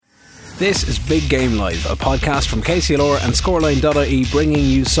This is Big Game Live, a podcast from KCLR and Scoreline.ie, bringing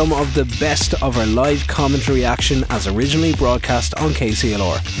you some of the best of our live commentary action as originally broadcast on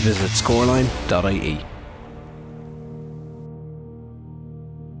KCLR. Visit Scoreline.ie.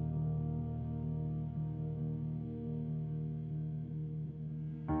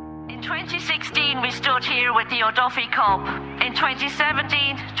 In 2016 we stood here with the O'Duffy Cup. In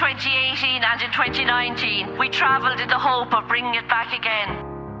 2017, 2018 and in 2019 we travelled in the hope of bringing it back again.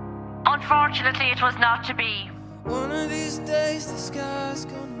 Unfortunately, it was not to be. One of these days the sky's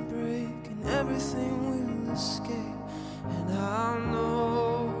gonna break and everything will escape, and I'll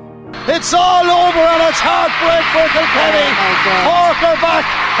know. It's all over and it's heartbreak for Kilkenny. Cork are back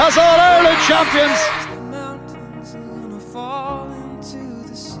as All-Ireland champions. The mountains are gonna fall into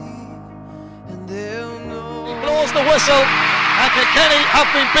the sea, and they'll know. He blows the whistle and Kilkenny have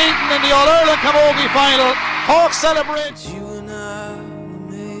been beaten in the All-Ireland Camogie final. Cork celebrates. You and I were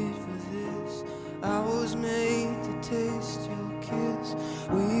made for this. I was made to taste your kiss.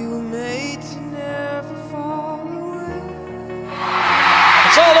 We were made to never fall away.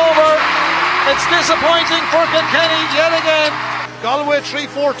 It's all over. It's disappointing for Kilkenny yet again. Galway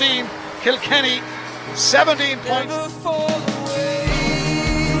 3-14, Kilkenny 17 points. Never fall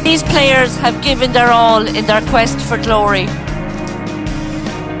away. These players have given their all in their quest for glory.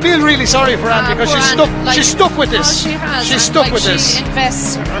 Feel really sorry for Anne because she's stuck with this. She has. She's stuck with she this. She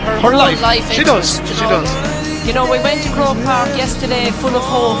invests her Her life. into She does. it. She does. You know, we went to Croke Park yesterday full of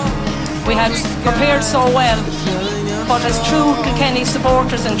hope. We had prepared so well. But as true Kilkenny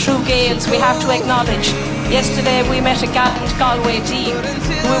supporters and true Gaels, we have to acknowledge, yesterday we met a gallant Galway team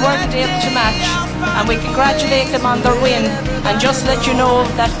who we weren't able to match, and we congratulate them on their win and just let you know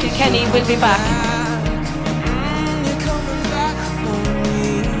that Kilkenny will be back.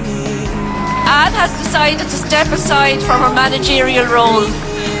 Anne has decided to step aside from her managerial role,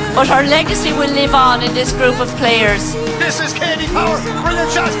 but her legacy will live on in this group of players. This is Katie Power. Brilliant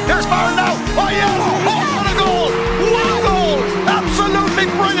shot. Here's Power now. Oh yes! Oh, what a goal! What a goal!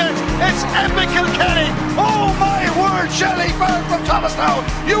 Absolutely brilliant. It's epic Kilkenny. Oh my word, Shelley Byrne from Thomastown.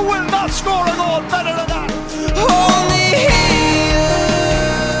 You will not score a goal better than that. Hold me here.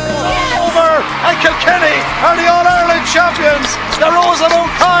 Over and Kilkenny are the All-Ireland champions. The Rose of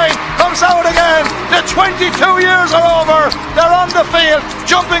O'Kine comes out again. The 22 years are over. They're on the field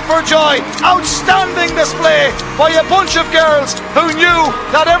jumping for joy. Outstanding display by a bunch of girls who knew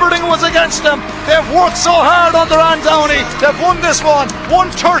that everything was against them. They've worked so hard under Anne Downey. They've won this one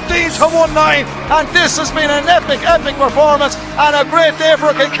 113 to 1-9, and this has been an epic performance and a great day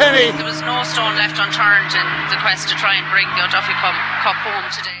for Kilkenny. There was no stone left unturned in the quest to try and bring the O'Duffy Cup home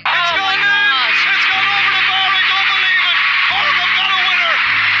today. It's gone in! It's gone over the bar! I don't believe it! Cork have got a winner!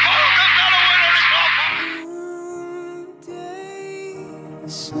 Cork have got a winner in Croke Park! One day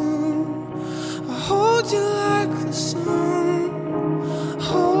soon, I'll hold you like the sun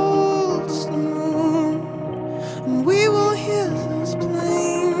holds the moon, and we will hear those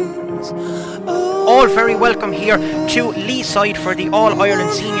planes. All very welcome here to Leeside for the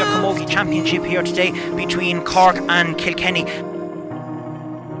All-Ireland Senior Camogie Championship here today between Cork and Kilkenny.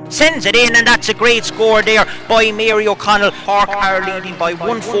 Sends it in, and that's a great score there by Mary O'Connell. Cork are leading by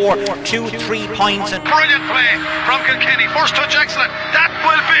 1-4 to 3 points. Brilliant play from Kilkenny. First touch excellent. That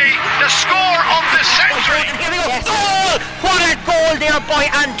will be the score of the century. Here we go. Goal! What a goal there by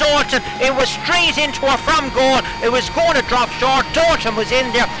Anne Dalton. It was straight into her from goal. It was going to drop short. Dalton was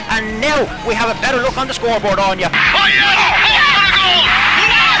in there, and now we have a better look on the scoreboard on you. Oh yes! Oh, what a goal!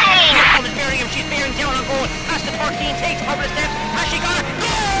 What a goal! Here comes Miriam. She's bearing down on goal. Past the 13, takes a couple of steps. Has she got it?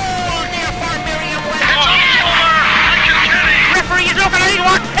 Goal there for Miriam. It's all over! And Kilkenny! Referee is looking at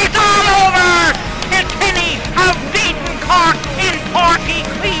what? It's all over! Kilkenny have beaten Cork in Porty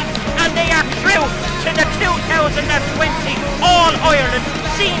Creek, and they are through to the 2020 All-Ireland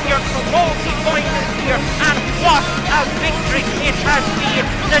Senior Camogie Final here, and what a victory it has been!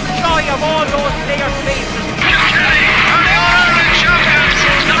 The joy of all those players' faces. Kilkenny are the All-Ireland champions.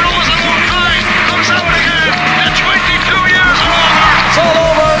 The Rose of O'Kine comes out again. The 22 years are over. It's all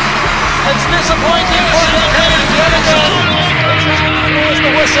over. It's disappointing for Kilkenny yet again. Blows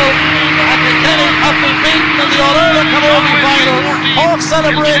the whistle, and Kilkenny have been beaten in the All-Ireland Camogie final. Cork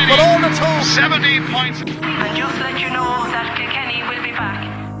celebrate with all the talk. 17 points. And just let you know that Kilkenny will be back.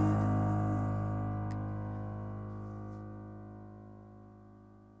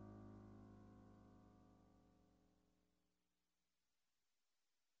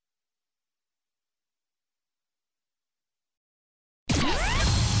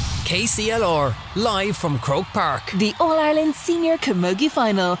 KCLR, live from Croke Park. The All-Ireland Senior Camogie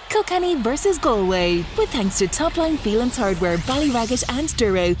Final, Kilkenny versus Galway. With thanks to Topline Phelan's Hardware, Ballyraggett and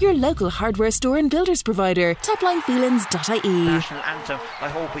Duro, your local hardware store and builders provider. TopLinePhelans.ie. National anthem, I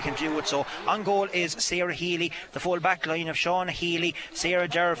hope we can do it. So on goal is Sarah Healy, the full back line of Shauna Healy, Sarah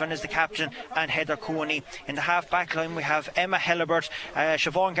Dervin is the captain, and Heather Cooney. In the half back line we have Emma Hellebert,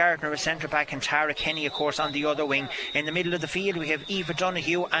 Siobhan Gardner as centre back, and Tara Kenny of course on the other wing. In the middle of the field we have Eva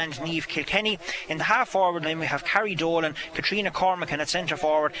Donoghue and Niamh Kilkenny. In the half forward line we have Carrie Dolan, Katrina Cormacan at centre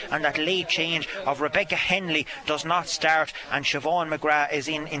forward, and that late change of Rebecca Henley does not start, and Siobhan McGrath is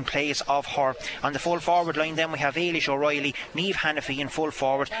in place of her. On the full forward line then we have Ailish O'Reilly, Niamh Hannafy in full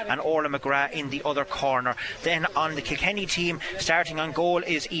forward, and Orla McGrath in the other corner. Then on the Kilkenny team, starting on goal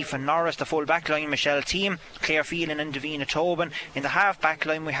is Aoife Norris, the full back line Michelle Thiem, Claire Phelan and Davina Tobin. In the half back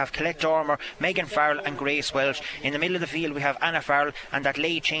line we have Colette Dormer, Megan Farrell and Grace Welch. In the middle of the field we have Anna Farrell, and that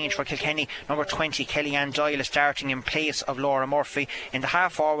late change for Kilkenny, number 20 Kellyanne Doyle is starting in place of Laura Murphy. In the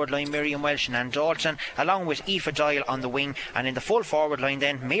half forward line Miriam Welsh and Anne Dalton, along with Aoife Doyle on the wing. And in the full forward line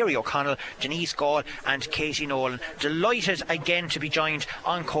then Mary O'Connell, Denise Gall and Katie Nolan. Delighted again to be joined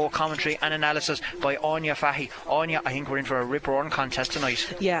on co-commentary and analysis by Anya Fahy. Anya, I think we're in for a rip-roaring contest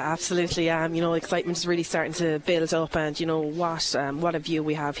tonight. Yeah, absolutely. You know, excitement is really starting to build up, and you know what a view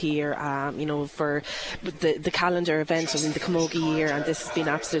we have here. You know, for the calendar event in the Camogie year, and this has been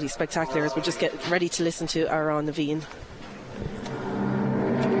absolutely spectacular as we just get ready to listen to Aaron Naveen.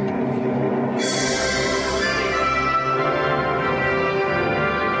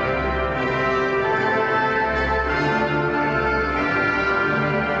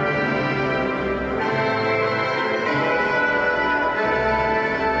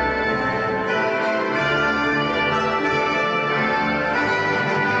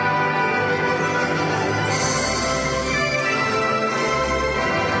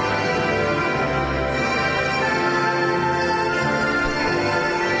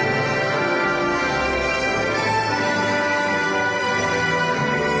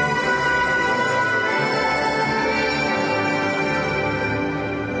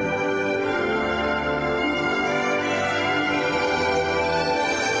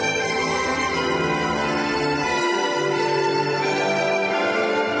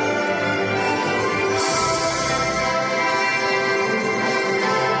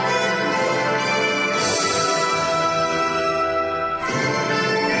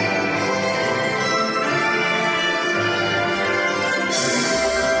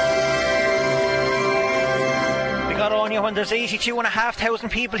 When there's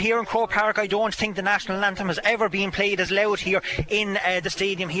 82,500 people here in Croke Park, I don't think the national anthem has ever been played as loud here in the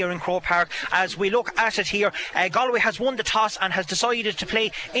stadium here in Croke Park. As we look at it here, Galway has won the toss and has decided to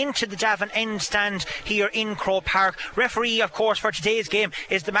play into the Davin end stand here in Croke Park. Referee, of course, for today's game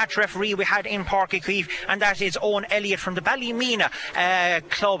is the match referee we had in Páirc Uí Chaoimh, and that is Owen Elliott from the Ballymena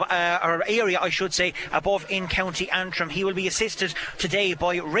club, or area I should say, above in County Antrim. He will be assisted today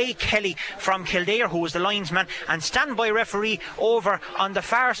by Ray Kelly from Kildare, who is the linesman, and standby referee over on the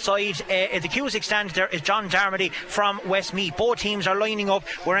far side the Cusack stand there is John Darmody from Westmeath. Both teams are lining up.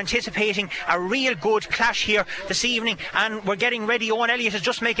 We're anticipating a real good clash here this evening, and we're getting ready. Owen Elliott is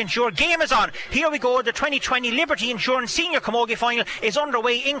just making sure game is on. Here we go. The 2020 Liberty Insurance Senior Camogie Final is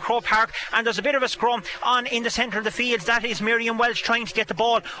underway in Croke Park, and there's a bit of a scrum on in the centre of the field. That is Miriam Welch trying to get the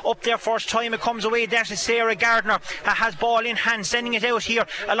ball up there first time it comes away. That is Sarah Gardner, has ball in hand, sending it out here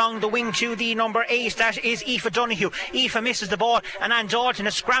along the wing to the number 8. That is Aoife Donoghue. Aoife misses the ball, and Anne Dalton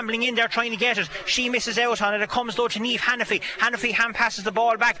is scrambling in there trying to get it. She misses out on it. It comes though to Niamh Hannafy. Hannafy hand passes the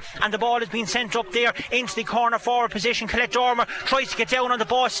ball back, and the ball has been sent up there into the corner forward position. Colette Dormer tries to get down on the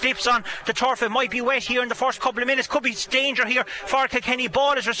ball, slips on the turf. It might be wet here in the first couple of minutes. Could be danger here for Kilkenny.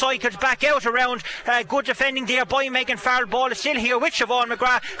 Ball is recycled back out around. Good defending there by Megan Farrell. Ball is still here with Siobhan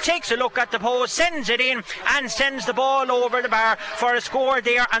McGrath. Takes a look at the post, sends it in, and sends the ball over the bar for a score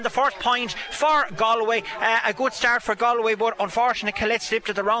there, and the first point for Galway. A good start for Galway, but unfortunately Colette slipped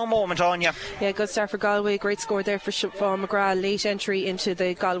at the wrong moment, Anya. Yeah, good start for Galway. Great score there for Siobhan McGrath. Late entry into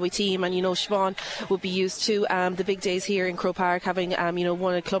the Galway team, and you know Siobhan will be used to the big days here in Croke Park, having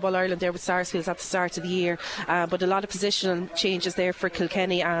won a Club All Ireland there with Sarsfields at the start of the year, but a lot of positional changes there for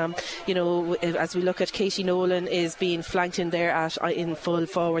Kilkenny. As we look at Katie Nolan is being flanked in there in full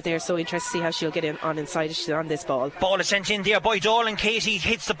forward there, so interested to see how she'll get on inside on this ball. Ball is sent in there by Dolan. Katie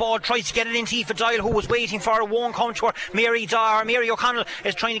hits the ball, tries to get it into Aoife Doyle, who was waiting for it, won't come down to her. Mary O'Connell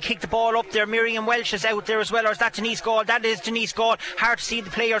is trying to kick the ball up there. Miriam Welsh is out there as well, or is that Denise Gall? That is Denise Gall. Hard to see the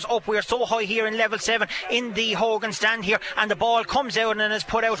players up. We are so high here in level 7 in the Hogan stand here, and the ball comes out and is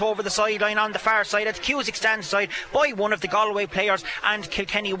put out over the sideline on the far side at the Cusick stand side by one of the Galway players, and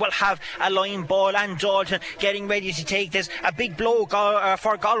Kilkenny will have a line ball, and Dalton getting ready to take this. A big blow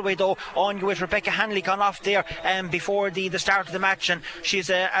for Galway though, on with Rebecca Hanley gone off there before the start of the match, and she's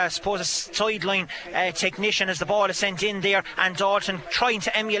I suppose a sideline technician as the ball is sent in there, and Dalton trying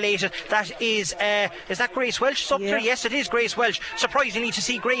to emulate it. That is that Grace Welsh up there? Yes, it is Grace Welsh. Surprisingly to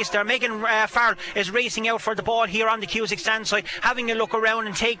see Grace there. Megan Farrell is racing out for the ball here on the Cusick stand side, having a look around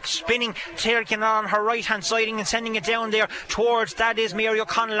and taking on her right hand side and sending it down there towards, that is Mary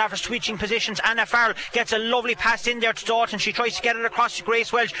O'Connell after switching positions. Anna Farrell gets a lovely pass in there to Dalton. She tries to get it across to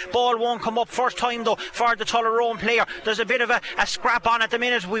Grace Welsh. Ball won't come up first time though for the Tullaroan player. There's a bit of a scrap on at the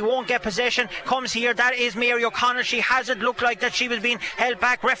minute. We won't get possession. Comes here, that is Mary O'Connell. She hasn't looked like that she was being held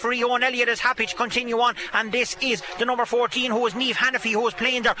back. Referee Owen Elliott is happy to continue on, and this is the number 14 who is Niamh Hannafy who is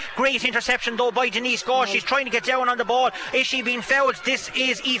playing there. Great interception though by Denise Gaw. She's trying to get down on the ball. Is she being fouled? This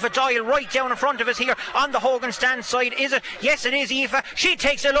is Aoife Doyle right down in front of us here on the Hogan stand side. Is it? Yes, it is Aoife. She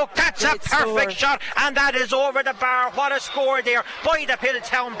takes a look. That's a perfect shot, and that is over the bar. What a score there by the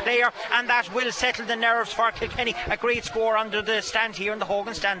Hilltown player, and that will settle the nerves for Kilkenny. A great score under the stand here in the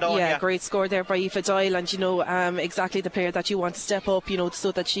Hogan stand. Great score there by Aoife Doyle, and exactly the player that you want to step up,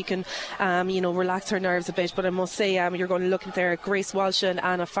 so that she can relax her nerves a bit. But I must say, you're going to look at there, Grace Walsh and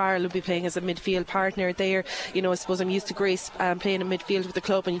Anna Farrell will be playing as a midfield partner there. I suppose I'm used to Grace playing in midfield with the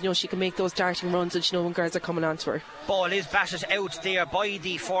club, and she can make those darting runs, and when girls are coming on to her. Ball is batted out there by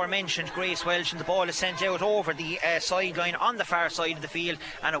the aforementioned Grace Welsh, and the ball is sent out over the sideline on the far side of the field,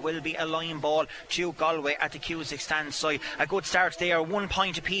 and it will be a line ball to Galway at the Cusick stand side. A good start there, 1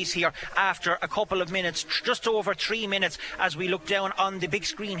 point apiece here after a couple of minutes, just over 3 minutes, as we look down on the big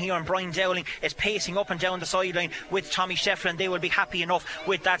screen here, and Brian Dowling is pacing up and down the sideline with Tommy Shefflin. They will be happy enough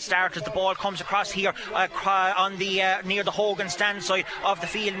with that start as the ball comes across here on the near the Hogan stand side of the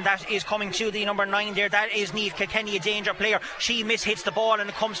field, and that is coming to the number 9 there. That is Niamh Kilkenny, a danger player. She mishits the ball and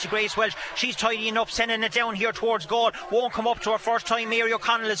it comes to Grace Welsh. She's tidying up, sending it down here towards Gaul. Won't come up to her first time. Mary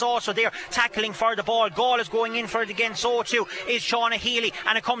O'Connell is also there tackling for the ball. Gaul is going in for it again. So too is Shauna Healy,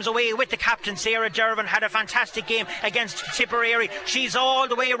 and it comes away with the captain. Sarah Dervin had a fantastic game against Tipperary. She's all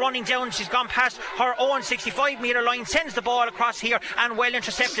the way running down. She's gone past her own 65-metre line, sends the ball across here, and well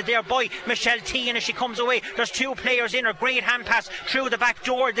intercepted there by Michelle T. And as she comes away, there's 2 players in her. Great hand pass through the back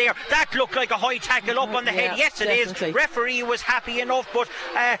door there. That looked like a high tackle up on the head. Yes, it definitely is. Referee was happy enough, but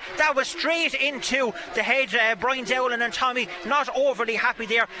that was straight into the head. Brian Dowling and Tommy not overly happy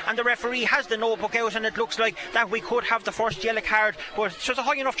there, and the referee has the notebook out, and it looks like that we could have the first yellow card, but it was a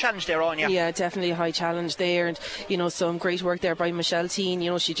high enough challenge there, Anya. Yeah, definitely a high challenge there, and some great work there by Michelle Teen.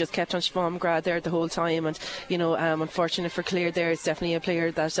 She just kept on Siobhan McGrath there the whole time, and unfortunate for Claire there, it's definitely a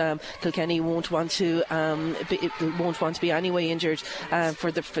player that Kilkenny won't want to be anyway injured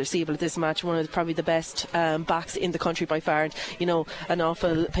for the foreseeable of this match. One of probably the best backs in the country by far, and an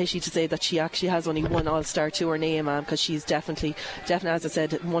awful pity to say that she actually has only one All-Star to her name, because she's definitely, as I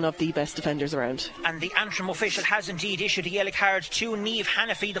said, one of the best defenders around. And the Antrim official has indeed issued a yellow card to Niamh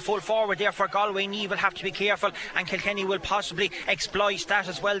Hannafy, the full forward there for Galway. Niamh will have to be careful, and Kilkenny will possibly exploit that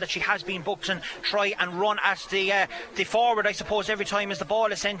as well, that she has been booked and try and run at the forward, I suppose, every time as the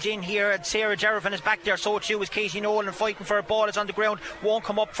ball is sent in here. Sarah Dervin is back there, so too is Katie Nolan fighting for a ball. Is on the ground, won't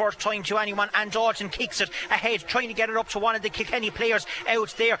come up first time to anyone, and Dalton kicks it ahead, trying to get it up to one of the Kilkenny players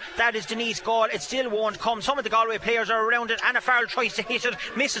out there. That is Denise Gall. It still won't come. Some of the Galway players are around it. Anna Farrell tries to hit it,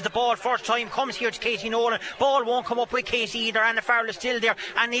 misses the ball first time, comes here to Katie Nolan. Ball won't come up with Katie either. Anna Farrell is still there,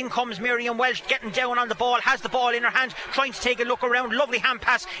 and in comes Miriam Welsh getting down on the ball, has the ball in her hand, trying to take a look around. Lovely hand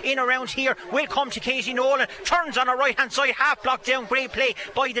pass in around here, will come to Katie Nolan, turns on her right hand side, half blocked down. Great play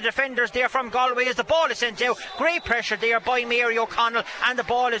by the defenders there from Galway as the ball is sent out. Great pressure there by Mary O'Connell, and the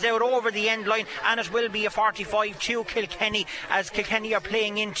ball is out over the end line, and it will be a 45 to Kilkenny, as Kilkenny are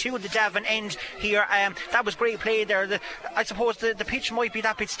playing into the Davin end here. That was great play there. I suppose the pitch might be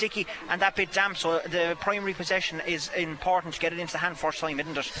that bit sticky and that bit damp, so the primary possession is important to get it into the hand first time,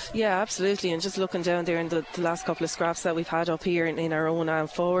 isn't it? Yeah, absolutely. And just looking down there in the last couple of scraps that we've had up here in our own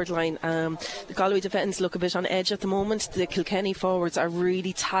forward line, the Galway defence look a bit on edge at the moment. The Kilkenny forwards are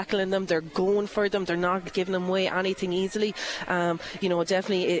really tackling them, they're going for them, they're not giving them away anything easily.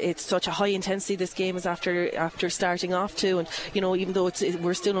 Definitely it's such a high intensity this game is after starting off too, and even though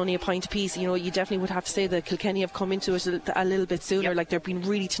we're still only a point apiece, you definitely would have to say that Kilkenny have come into it a little bit sooner. Yep. Like they've been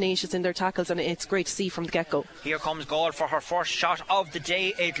really tenacious in their tackles, and it's great to see from the get-go. Here comes Gaul for her first shot of the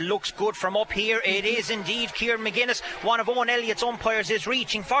day. It looks good from up here. It is is indeed Kieran McGuinness. One of Owen Elliott's umpires is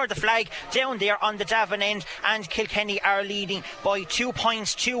reaching for the flag down there on the Davin end, and Kilkenny are leading by 2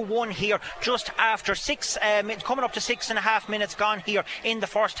 points, 2-1 here, just after coming up to 6.5 minutes gone here in the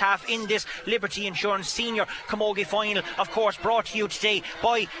first half in this Liberty Insurance Senior Camogie Final, of course brought to you today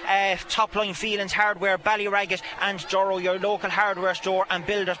by Top Line Feelings Hardware, Ballyragget and Durrow, your local hardware store and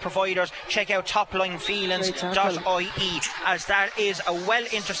builders providers. Check out toplinefeelings.ie, as that is a well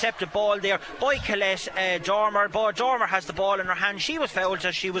intercepted ball there by Colette Dormer. Dormer has the ball in her hand. She was fouled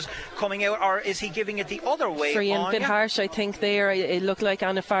as she was coming out, or is he giving it the other way? Free and a bit harsh, I think there. It looked like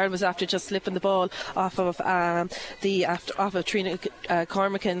Anna Farrell was after just slipping the ball off of Trina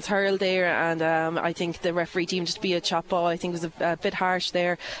Cormacan's hurl there, and I think the referee deemed it to be a chop ball. I think it was a bit harsh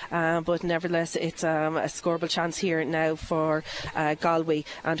there, but nevertheless it's a scoreable chance here now for Galway,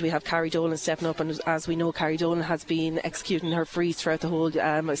 and we have Carrie Dolan stepping up, and as we know, Carrie Dolan has been executing her frees throughout the whole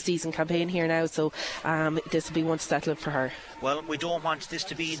season campaign here now, so this will be one to settle for her. Well, we don't want this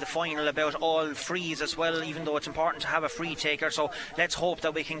to be the final about all frees as well, even though it's important to have a free taker, so let's hope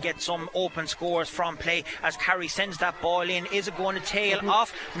that we can get some open scores from play as Carrie sends that ball in. Is it going to tail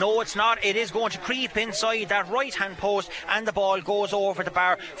off? No, it's not. It is going to creep inside that right hand post, and the ball goes over the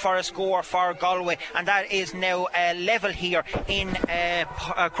bar for a score for Galway, and that is now level here in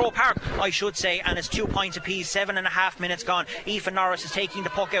Croke Park, I should say, and it's 2 points apiece, 7.5 minutes gone. Aoife Norris is taking the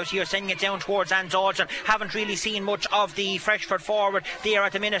puck out here, sending it down towards Anne Dalton. Haven't really seen much of the Freshford forward there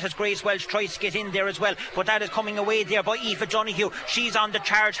at the minute as Grace Welch tries to get in there as well, but that is coming away there by Aoife Donoghue. She's on the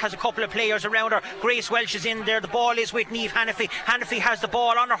charge, has a couple of players around her. Grace Welch is in there, the ball is with Niamh Hannafy. Hannafy has the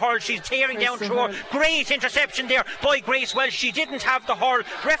ball on her hurl, she's tearing down through her. Great interception there by Grace Welch. She didn't have the hurl.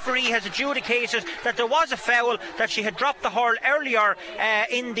 Referee has adjudicated that there was a foul, that she had dropped the hurl earlier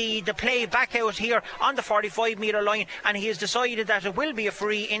in the play back out here on the 45 metre line, and he has decided that it will be a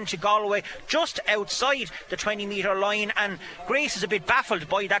free into Galway just outside the 20 metre line, and Grace is a bit baffled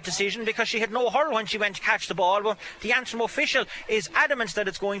by that decision because she had no hurl when she went to catch the ball. Well, the Antrim official is adamant that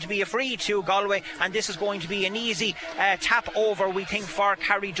it's going to be a free to Galway, and this is going to be an easy tap over, we think, for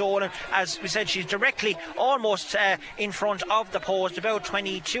Carrie Dolan. As we said, she's directly almost in front of the post, about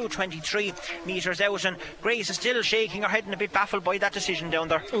 22-23 metres out, and Grace is still shaking her head and a bit baffled by that decision down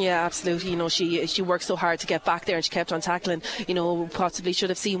there. Yeah, absolutely. You know, she worked so hard to get back there, and she kept on tackling. You know, possibly should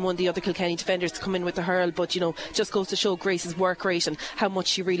have seen one of the other Kilkenny defenders to come in with the hurl, but you know, just goes to show Grace's work rate and how much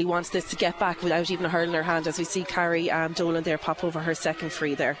she really wants this to get back without even a hurl in her hand, as we see Carrie Dolan there pop over her second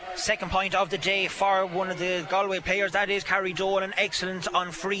free there. Second point of the day for one of the Galway players, that is Carrie Dolan. Excellent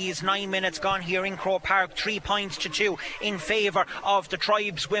on frees. 9 minutes gone here in Croke Park, 3 points to 2 in favour of the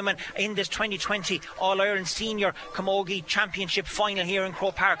Tribes women in this 2020 All-Ireland Senior Camogie Championship final here in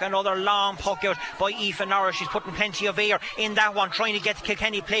Croke Park. Another long puck out by Aoife Norris. She's putting plenty of air in that one, trying to get the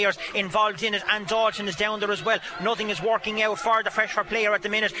Kilkenny players involved in it, and Dalton is down there as well. Nothing is working out for the Freshford player at the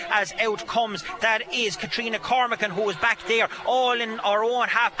minute, as out comes, that is Katrina Cormacan, who is back there all in our own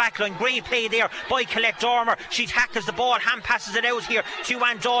half back line. Great play there by Colette Dormer. She tackles the ball, hand passes it out here to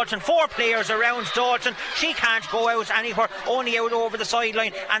Anne Dalton. 4 players around Dalton. She can't go out anywhere, only out over the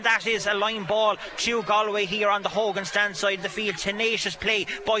sideline, and that is a line ball to Galway here on the Hogan stand side of the field. Tenacious play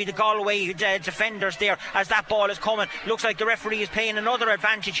by the Galway defenders there as that ball is coming. Looks like the referee is playing another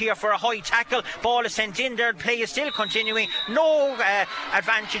advantage here for a high tackle. Ball is sent in there, play is still continuing. No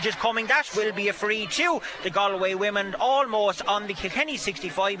advantage is coming. That will be a free to the Galway women, almost on the Kilkenny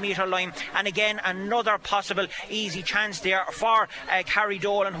 65 metre line, and again another possible easy chance there for Carrie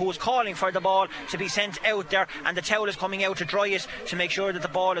Dolan, who is calling for the ball to be sent out there, and the towel is coming out to dry it, to make sure that the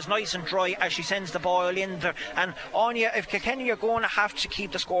ball is nice and dry as she sends the ball in there. And Anya, if Kilkenny are going to have to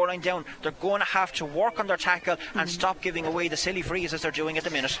keep the scoreline down, they're going to have to work on their tackle and stop giving away the silly frees as they're doing at the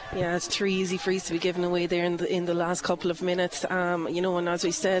minute. Yeah, it's 3 easy frees to be given away there in the last couple of minutes. You know, and as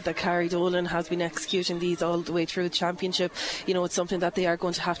we said, that Carrie Dolan has been executing these all the way through the championship. You know, it's something that they are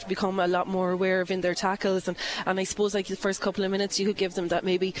going to have to become a lot more aware of in their tackles, and I suppose like the first couple of minutes you could give them that,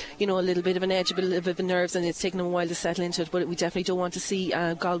 maybe, you know, a little bit of an edge, a little bit of nerves, and it's taken them a while to settle into it, but we definitely don't want to see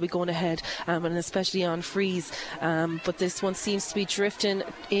Galway going ahead, and especially on frees, but this one seems to be drifting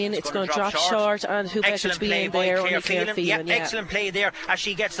in. It's going to drop short, and who better to be in there? Only Claire Phelan. Yeah, excellent play there as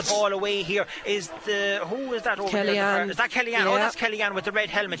she gets the ball away here. Who is that over there? Is that Kellyanne? Yeah. Oh, that's Kellyanne with the red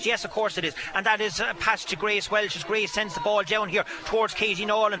helmet. Yes, of course it is. And that is passed to Grace Welch as Grace sends the ball down here towards Katie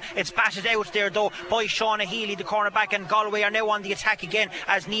Nolan. It's batted out there though by Shauna Healy, the cornerback, and Galway are now on the attack again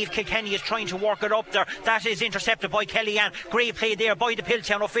as Niamh Kilkenny is trying to work it up there. That is intercepted by Kellyanne. Great play there by the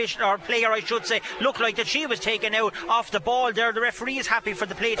Piltown official, or player I should say. Looked like that she was taken out off the ball there. The referee is happy for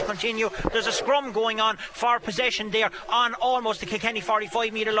the play to continue. There's a scrum going on for possession there on almost the Kilkenny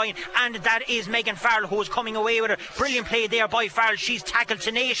 45 metre line, and and that is Megan Farrell, who is coming away with a brilliant play there by Farrell. She's tackled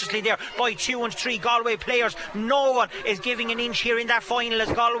tenaciously there by 2 and 3 Galway players. No one is giving an inch here in that final,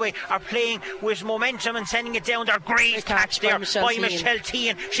 as Galway are playing with momentum and sending it down there. Great catch there by Michelle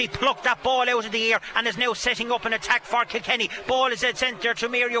Teahan. She plucked that ball out of the air and is now setting up an attack for Kilkenny. Ball is sent there to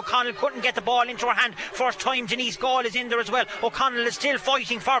Mary O'Connell, couldn't get the ball into her hand. First time Denise Gall is in there as well. O'Connell is still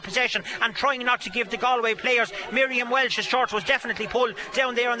fighting for possession and trying not to give the Galway players. Miriam Welch's short was definitely pulled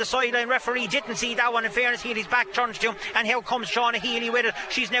down there on the sideline. Referee didn't see that one. In fairness, Healy's back turns to him, and here comes Shauna Healy with it.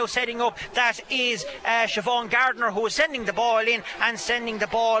 She's now setting up. That is Siobhan Gardner, who is sending the ball in and sending the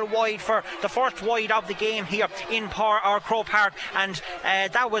ball wide for the first wide of the game here in Croke Park. And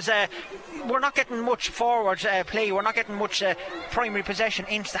that was we're not getting much forward play. We're not getting much primary possession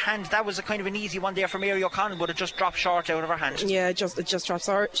into the hand. That was a kind of an easy one there for Mary O'Connell, but it just dropped short out of her hand. Yeah, it just drops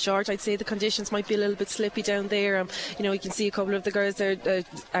short. I'd say the conditions might be a little bit slippy down there. You can see a couple of the girls there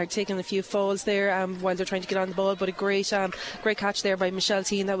are taking a few falls there while they're trying to get on the ball, but a great catch there by Michelle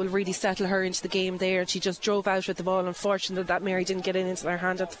Teahan that will really settle her into the game there, and she just drove out with the ball. Unfortunate that Mary didn't get into their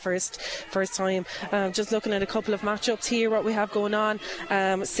hand at the first time. Just looking at a couple of matchups here, what we have going on.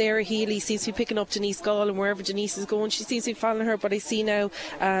 Sarah Healy seems to be picking up Denise Gall, and wherever Denise is going, she seems to be following her. But I see now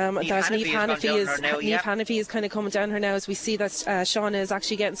that Niamh Hanafy is kind of coming down her now, as we see that Shauna is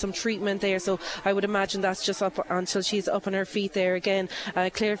actually getting some treatment there. So I would imagine that's just up until she's up on her feet there again.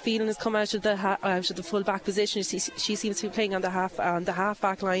 Claire Phelan has come out of the full back position. She seems to be playing on the half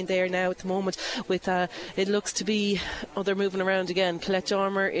back line there now at the moment. With it looks to be they're moving around again. Colette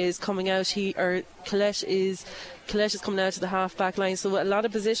Dormer is coming out. Colette is coming out to the half back line, so a lot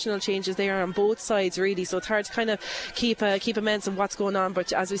of positional changes there on both sides really, so it's hard to kind of keep a mense of what's going on.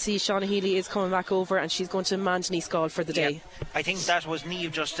 But as we see, Shauna Healy is coming back over, and she's going to man Denise Gall for the day. I think that was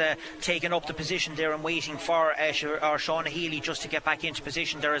Niamh just taking up the position there and waiting for Shauna Healy just to get back into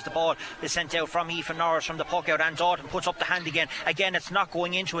position there, as the ball is sent out from Aoife Norris from the puck out, and Dalton puts up the hand again. It's not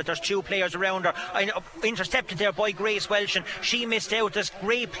going into it. There's 2 players around her. Intercepted there by Grace Welch, and she missed out. This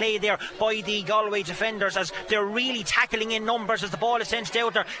great play there by the Galway defenders, as they're really tackling in numbers as the ball is sent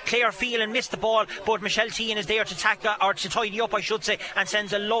out there. Claire Phelan missed the ball, but Michelle Teahan is there to tackle, or to tidy up I should say, and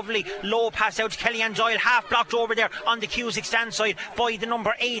sends a lovely low pass out to Kellyanne Doyle, half blocked over there on the Cusack stand side by the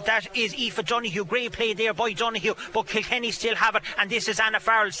number 8, that is Aoife Donoghue. Great play there by Donoghue, but Kilkenny still have it, and this is Anna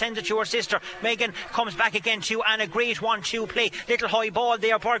Farrell, sends it to her sister Megan, comes back again to Anna. Great 1-2 play, little high ball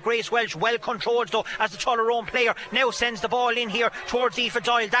there by Grace Welch, well controlled though, as the Tullaroan player now sends the ball in here towards Aoife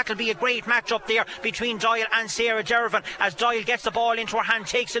Doyle. That'll be a great match up there between Doyle and Sarah Dervin, as Doyle gets the ball into her hand,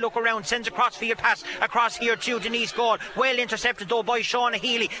 takes a look around, sends a crossfield pass across here to Denise Gall, well intercepted though by Shauna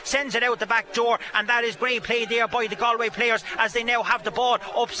Healy, sends it out the back door, and that is great play there by the Galway players as they now have the ball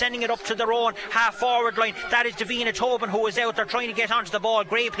up, sending it up to their own half forward line. That is Davina Tobin who is out there trying to get onto the ball.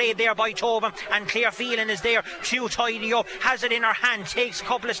 Great play there by Tobin, and Claire Phelan is there to tidy up, has it in her hand, takes a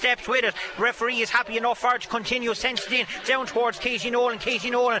couple of steps with it. Referee is happy enough for her to continue, sends it in down towards Katie Nolan. Katie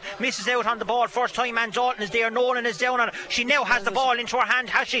Nolan misses out on the ball first time, and Dalton is there. Nolan is down on it. She now has the ball into her hand,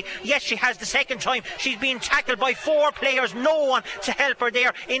 has she? Yes, she has the second time. She's been tackled by 4 players, no one to help her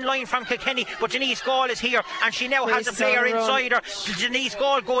there in line from Kilkenny, but Denise Gall is here, and she now has a player inside her. Denise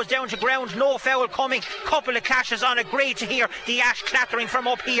Gall goes down to ground, no foul coming, couple of clashes on it. Great to hear the ash clattering from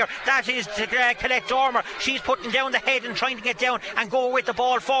up here. That is Colette Dormer. She's putting down the head and trying to get down and go with the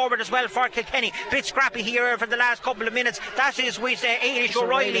ball forward as well for Kilkenny. Bit scrappy here for the last couple of minutes. That is with Ailish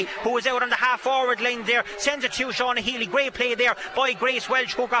O'Reilly, who is out on the half forward line there, sends it to Shauna Healy. Great play there by Grace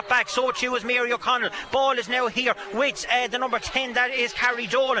Welch, who got back, so too is Mary O'Connell. Ball is now here with the number 10, that is Carrie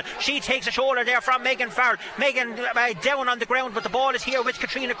Dolan. She takes a shoulder there from Megan Farrell. Megan down on the ground, but the ball is here with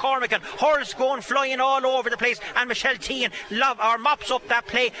Katrina Cormican. Hurls going flying all over the place, and Michelle Teahan mops up that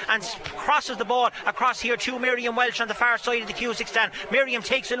play and crosses the ball across here to Miriam Welch on the far side of the Cusack stand. Miriam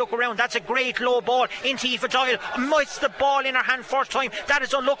takes a look around. That's a great low ball into Aoife Doyle. Mites the ball in her hand first time. That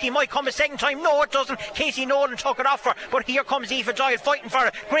is unlucky. Might come a second time. No, it doesn't. Casey Nolan took it off her, but here comes Aoife Doyle fighting for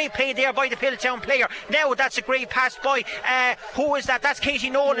it. Great play there by the Piltown player. Now that's a great pass by who is that? That's Katie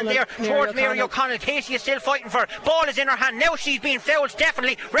Nolan there towards Mary O'Connell. Casey is still fighting for it. Ball is in her hand. Now she's being fouled,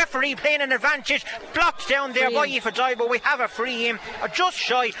 definitely. Referee playing an advantage. Blocked down there by Aoife Doyle, but we have a free in just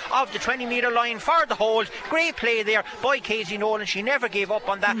shy of the 20-metre line for the hold. Great play there by Casey Nolan. She never gave up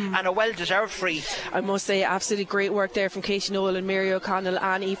on that, and a well-deserved free. I must say, absolutely great work there from Katie Nolan, Mary O'Connell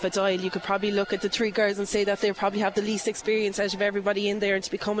and Aoife Doyle. You could probably look at the 3 girls and say say that they probably have the least experience out of everybody in there, and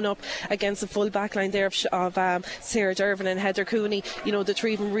to be coming up against the full back line there of Sarah Dervin and Heather Cooney, the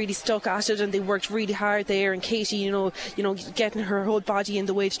three of them really stuck at it, and they worked really hard there, and Katie, getting her whole body in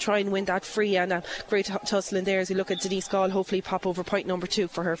the way to try and win that free, and great tussling there as we look at Denise Gall hopefully pop over point number 2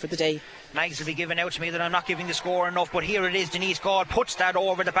 for her for the day. Mags will be giving out to me that I'm not giving the score enough, but here it is. Denise Gall puts that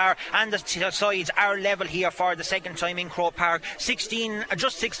over the bar, and the sides are level here for the second time in Croke Park. 16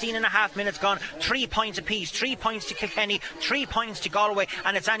 and a half minutes gone, 3 points apiece, 3 points to Kilkenny, 3 points to Galway,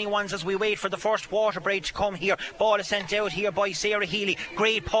 and it's anyone's as we wait for the first water break to come here. Ball is sent out here by Sarah Healy,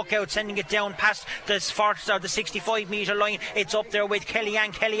 great puck out, sending it down past the 65 metre line. It's up there with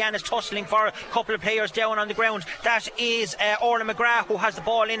Kellyanne. Kellyanne is tussling for a couple of players down on the ground. That is Orla McGrath who has the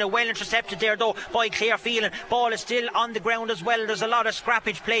ball in, a well intercepted there though by Claire Phelan. Ball is still on the ground as well. There's a lot of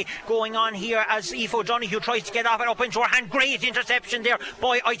scrappage play going on here as Aoife O'Donoghue tries to get off it up into her hand. Great interception there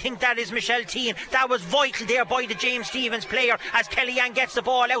by, I think that is Michelle Teen. That was vital there by the James Stevens player as Kellyanne gets the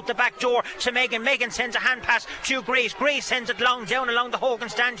ball out the back door to Megan. Megan sends a hand pass to Grace. Grace sends it down along the Hogan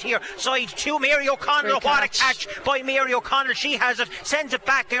stand here side to Mary O'Connell. What a catch by Mary O'Connell. She has it, sends it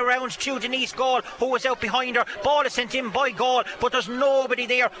back around to Denise Gall who was out behind her. Ball is sent in by Gall, but there's nobody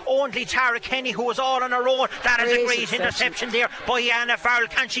there, only Tara Kenny who was all on her own. That is a great interception there by Anna Farrell.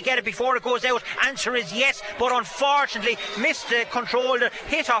 Can she get it before it goes out? Answer is yes, but unfortunately missed the control,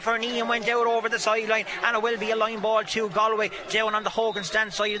 hit off her knee and went out over the sideline, and it will be a line ball to Galway down on the Hogan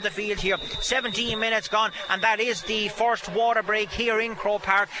stand side of the field here. 17 minutes gone, and that is the first water break here in Croke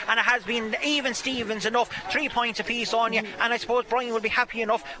Park, and it has been even Stevens enough, 3 points apiece on you, and I suppose Brian will be happy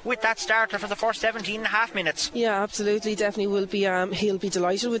enough with that starter for the first 17 and a half minutes. Yeah, absolutely, definitely will be. He'll be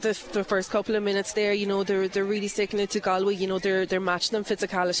delighted with the first couple of minutes there. They're really sticking it to Galway. They're matching them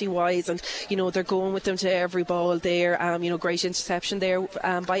physicality wise, and they're going with them to every ball there. Great interception there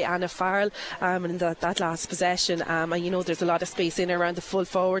by Anna Farrell in that last possession, and there's a lot of space in around the full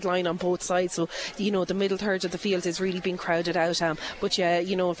forward line on both sides, so the middle third of the field is really being crowded out, but yeah,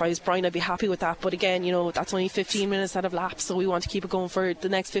 if I was Brian I'd be happy with that, but again that's only 15 minutes that have lapsed, so we want to keep it going for the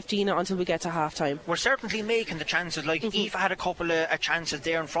next 15 until we get to half time. We're certainly making the chances, like Aoife had a couple of chances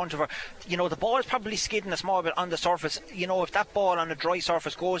there in front of her. The ball is probably skidding a small bit on the surface. If that ball on a dry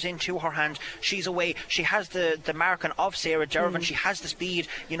surface goes into her hand, she's away. She has the marking of Sarah Dervin, she has the speed,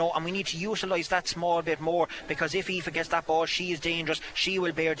 and we need to utilise that small bit more, because if Aoife gets that ball, she is dangerous. She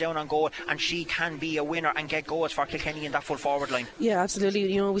will bear down on goal, and she can be a winner and get goals for Kilkenny in that full forward line. Yeah,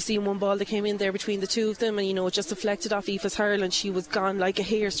 absolutely. We seen one ball that came in there between the two of them, and it just deflected off Aoife's hurl, and she was gone like a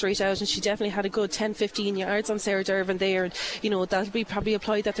hare straight out, and she definitely had a good 10-15 yards on Sarah Dervin there, and that'll be probably a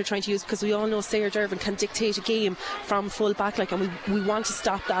ploy that they're trying to use, because we all know Sarah Dervin can dictate a game from full back, and we want to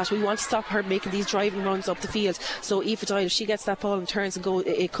stop that. We want to stop her making these driving runs up the field. So Aoife Doyle, if she gets that ball and turns and go,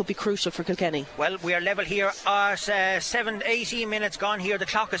 it could be crucial for Kilkenny. Well, we are level here at 18 minutes gone here. The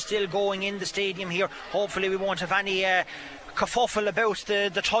clock is still going in the stadium here. Hopefully we won't have any kerfuffle about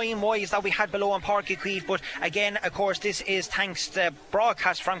the time wise that we had below in Páirc Uí Chaoimh, but again, of course, this is thanks to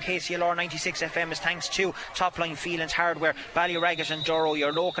broadcast from KCLR 96 FM is thanks to Topline Phelan's Hardware, Ballyraggett and Duro,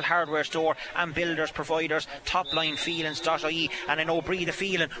 your local hardware store and builders providers, toplinephelans.ie. and I know Breda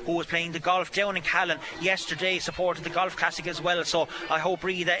Phelan, who was playing the golf down in Callan yesterday, supported the Golf Classic as well, so I hope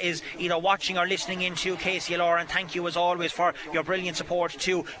Breda is either watching or listening into KCLR, and thank you as always for your brilliant support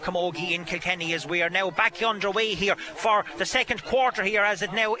to Camogie in Kilkenny, as we are now back underway here for the second quarter here, as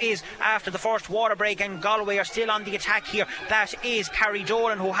it now is after the first water break, and Galway are still on the attack here. That is Carrie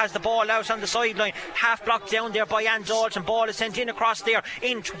Dolan who has the ball out on the sideline, half blocked down there by Ann Dalton. Ball is sent in across there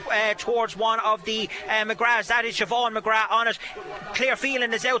in towards one of the McGraths. That is Siobhan McGrath on it. Claire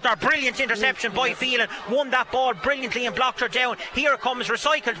Phelan is out there, brilliant interception by Phelan, won that ball brilliantly and blocked her down. Here it comes,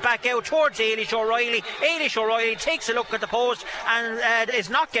 recycled back out towards Ailish O'Reilly. Ailish O'Reilly takes a look at the post and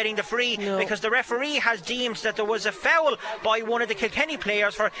is not getting the free, because the referee has deemed that there was a foul by one of the Kilkenny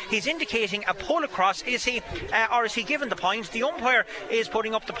players for he's indicating a pull across. Is he or is he given the point? The umpire is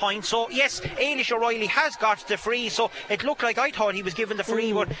putting up the point, so yes, Ailish O'Reilly has got the free, so it looked like I thought he was given the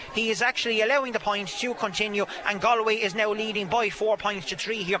free, but he is actually allowing the point to continue, and Galway is now leading by 4 points to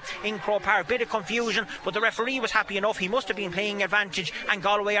 3 here in Croke Park. Bit of confusion, but the referee was happy enough. He must have been playing advantage, and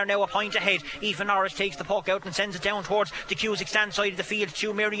Galway are now a point ahead. Aoife Norris takes the puck out and sends it down towards the Cusack stand side of the field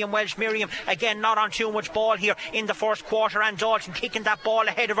to Miriam Welsh. Miriam again not on too much ball here in the first quarter. quarter, and Dalton kicking that ball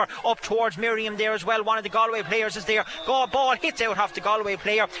ahead of her up towards Miriam there as well. One of the Galway players is there. Ball hits out off the Galway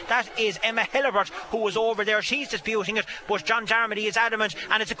player. That is Emma Hillibert, who was over there. She's disputing it, but John Darmody is adamant,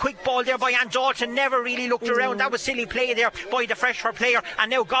 and it's a quick ball there by Anne Dalton. Never really looked around. That was silly play there by the Freshford player, and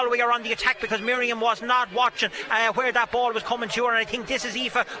now Galway are on the attack because Miriam was not watching where that ball was coming to her, and I think this is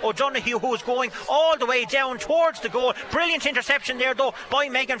Aoife O'Donoghue who's going all the way down towards the goal. Brilliant interception there though by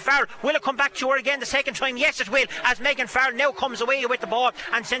Megan Farrell. Will it come back to her again the second time? Yes, it will, as Megan Farrell now comes away with the ball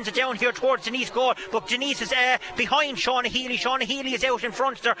and sends it down here towards Denise goal, but Denise is behind Shauna Healy. Shauna Healy is out in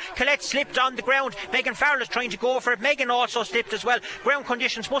front there. Colette slipped on the ground. Megan Farrell is trying to go for it. Megan also slipped as well. Ground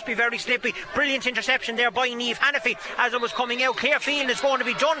conditions must be very slippy. Brilliant interception there by Niamh Hannafy as it was coming out. Claire Phelan is going to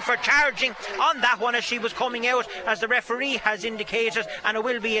be done for charging on that one as she was coming out, as the referee has indicated, and it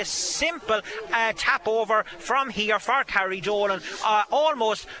will be a simple tap over from here for Carrie Dolan,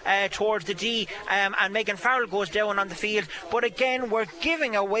 almost towards the D, and Megan Farrell goes down on the field. But again, we're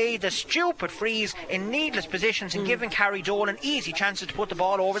giving away the stupid frees in needless positions and giving Carrie Dolan easy chances to put the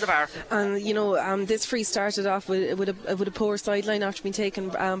ball over the bar. And this free started off with a poor sideline after being taken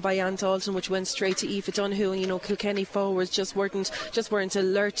by Anne Dalton, which went straight to Aoife Donoghue, and Kilkenny forwards just weren't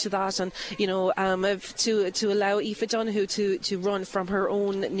alert to that, and to allow Aoife Donoghue to run from her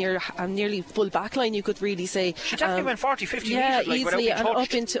own nearly full back line, you could really say. She definitely went 40-50 metres easily, and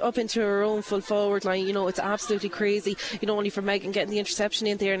up into her own full forward line. It's absolutely crazy, only for Megan getting the interception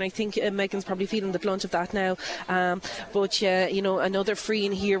in there, and I think Megan's probably feeling the blunt of that now. But another free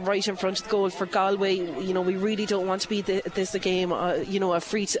in here right in front of the goal for Galway. We really don't want to be this a game, a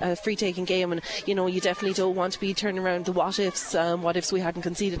free taking game, and you definitely don't want to be turning around the what ifs we hadn't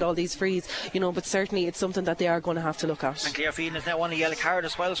conceded all these frees, but certainly it's something that they are going to have to look at. And Claire Phelan is now on a yellow card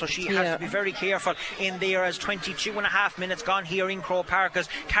as well, so she has to be very careful in there, as 22.5 minutes gone here in Croke Park as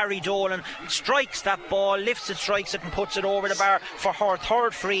Carrie Dolan strikes that ball, lifts it, strikes it and puts it over the bar for her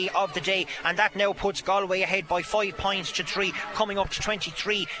third free of the day, and that now puts Galway ahead by 5 points to 3, coming up to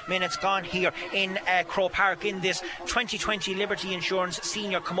 23 minutes gone here in Croke Park in this 2020 Liberty Insurance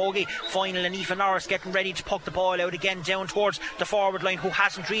Senior Camogie final, and Aoife Norris getting ready to puck the ball out again down towards the forward line, who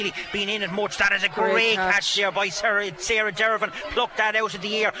hasn't really been in it much. That is a great catch there by Sarah Dervin, plucked that out of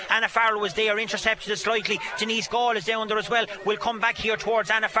the air. Anna Farrell was there, intercepted it slightly. Denise Gall is down there as well. We'll come back here towards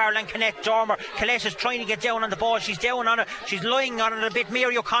Anna Farrell and Colette Dormer. Colette is trying to get down on the ball. She's down on it, she's lying on it a bit.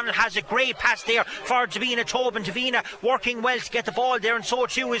 Mary O'Connell has a great pass there for Davina Tobin. Davina working well to get the ball there, and so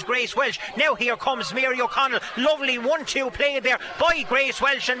too is Grace Welsh. Now here comes Mary O'Connell. Lovely 1-2 play there by Grace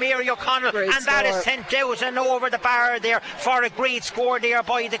Welsh and Mary O'Connell, and that is sent out and over the bar there for a great score there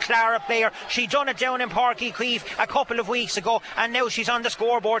by the Clara player. She done it down in Páirc Uí Chaoimh a couple of weeks ago, and now she's on the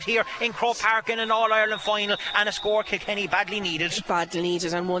scoreboard here in Croke Park in an All-Ireland final, and a score Kilkenny badly needed.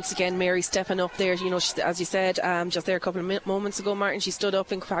 And once again Mary stepping up there. As you said just there a couple of moments ago, Martin, she stood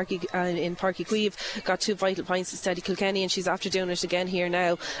up in Páirc Uí Chaoimh, got 2 vital points to steady Kilkenny, and she's after doing it again here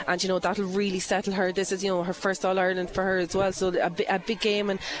now, and that'll really settle her. This is her first All-Ireland for her as well, so a big game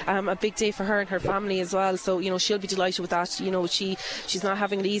and a big day for her and her family as well, so she'll be delighted with that. She's not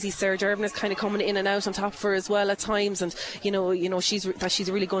having it easy. Sarah Dervin is kind of coming in and out on top of her as well at times, and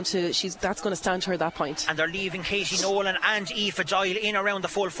she's really going to that's going to stand her that point. And they're leaving Katie Nolan and Aoife Doyle in around the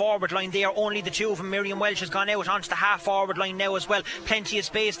full forward line there. Only the two of them. Miriam Welsh has gone out onto the half forward line now as well. Plenty of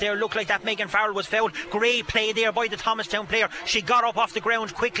space there. Looked like that Megan Farrell was fouled. Great play there by the Thomastown player. She got up off the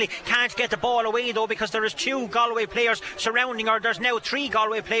ground quickly. Can't get the ball away though, because there is 2 Galway players surrounding her. There's now 3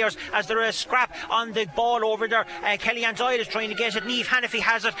 Galway players as there is a scrap on the ball over there. Kellyanne Doyle is trying to get it. Niamh Hannafy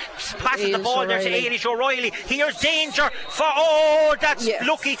has it. Passes the ball there to Ailish O'Reilly. Here's danger for that's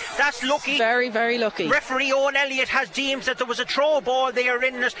lucky. That's lucky. Very, very lucky. Referee Owen Elliott has deemed that there was a throw ball there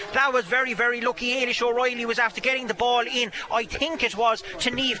in it. That was very, very lucky. Ailish O'Reilly was after getting the ball in. I think it was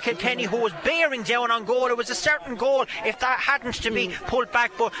to Niamh Kilkenny, who was bearing down on goal. It was a certain goal if that hadn't to be pulled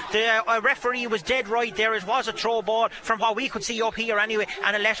back, but the referee was dead right there. It was a throw ball from what we could see up here anyway,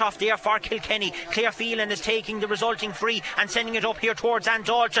 and a let off there for Kilkenny. Claire Phelan is taking the resulting free and sending it up here towards Anne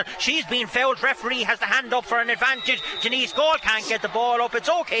Dalton. She's been fouled. Referee has the hand up for an advantage. Denise Gall can't get the ball up. It's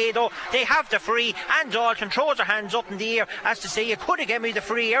okay though, they have the free. Anne Dalton throws her hands up in the air as to say, you could have given me the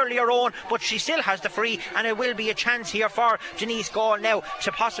free earlier on, but she still has the free, and it will be a chance here for Denise Gall now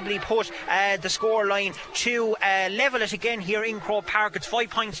to possibly put the score line to level it again here in Croke Park. It's 5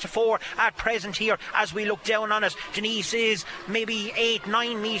 points to 4 at present here as we look down on it. Denise is maybe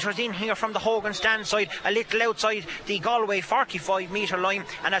 8-9 metres in here from the Hogan stand side, a little outside the Galway 45 metre line,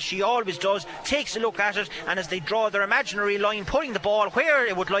 and as she always does, takes a look at it, and as they draw their imaginary line, putting the ball where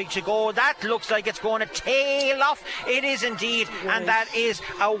it would like to go, that looks like it's going to tail off. It is indeed, and that is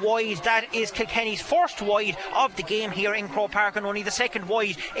a wide. That is Kilkenny's first wide wide of the game here in Croke Park and only the second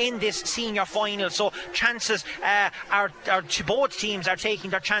wide in this senior final. So chances both teams are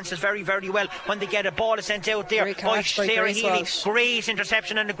taking their chances very, very well when they get a ball sent out there by Sarah Healy. Great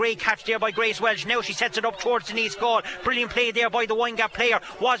interception and a great catch there by Grace Welsh. Now she sets it up towards Denise Gall. Brilliant play there by the Windgap player.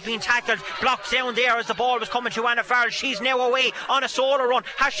 Was being tackled, blocked down there as the ball was coming to Anna Farrell. She's now away on a solo run.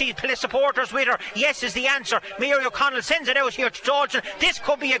 Has she supporters with her? Yes is the answer. Mary O'Connell sends it out here to Dalton. This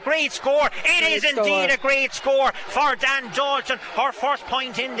could be a great score. It is indeed a great score for Dan Dalton. Her first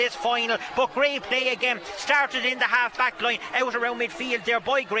point in this final. But great play again. Started in the half back line out around midfield there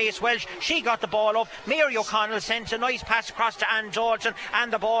by Grace Welsh. She got the ball up. Mary O'Connell sent a nice pass across to Anne Dalton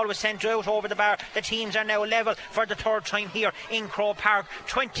and the ball was sent out over the bar. The teams are now level for the third time here in Croke Park.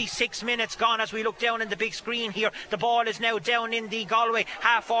 26 minutes gone as we look down in the big screen here. The ball is now down in the Galway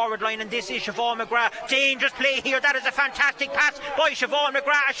half forward line and this is Siobhan McGrath. Dangerous play here. That is a fantastic pass by Siobhan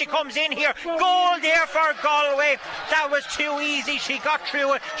McGrath as she comes in here. Goal there for Galway. That was too easy. She got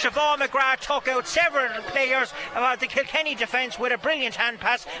through it. Siobhan McGrath took out several players of the Kilkenny defence with a brilliant hand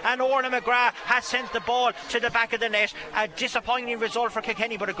pass and Orla McGrath has sent the ball to the back of the net. A disappointing result for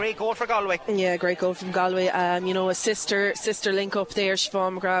Kilkenny but a great goal for Galway. Yeah, great goal from Galway. A sister link up there.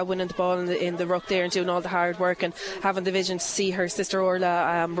 Siobhan McGrath winning the ball in the ruck there and doing all the hard work and having the vision to see her sister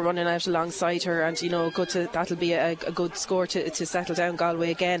Orla running out alongside her and that'll be a good score to settle down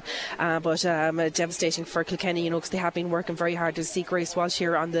Galway again. But devastating for Kilkenny, because they have been working very hard to see Grace Walsh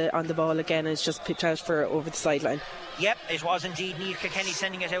here on the ball again and it's just pipped out for over the sideline. Yep, it was indeed Niamh Kilkenny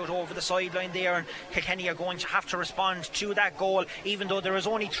sending it out over the sideline there and Kilkenny are going to have to respond to that goal even though there is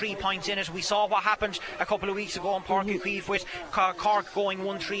only 3 points in it. We saw what happened a couple of weeks ago in Páirc Uí Chaoimh with Cork going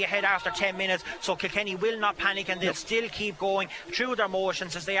 1-3 ahead after 10 minutes, so Kilkenny will not panic and they'll still keep going through their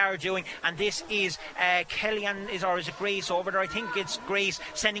motions as they are doing. And this is Kellyanne is it Grace over there? I think it's Grace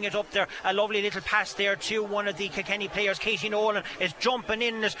sending it up there. A lovely little pass there to one of the Kilkenny players. Katie Nolan is jumping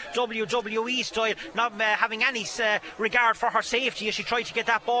in as WWE style, not having any regard for her safety as she tried to get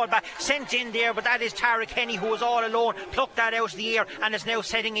that ball back, sent in there, but that is Tara Kenny who was all alone, plucked that out of the air and is now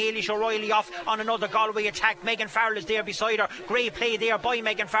setting Ailish O'Reilly off on another Galway attack. Megan Farrell is there beside her. Great play there by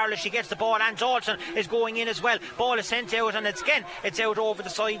Megan Farrell as she gets the ball and Dalton is going in as well. Ball is sent out and it's out over the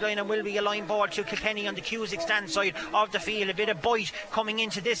sideline and will be a line ball to Kilkenny on the Cusack stand side of the field. A bit of bite coming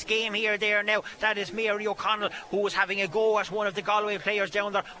into this game here there now. That is Mary O'Connell who was having a go at one of the Galway players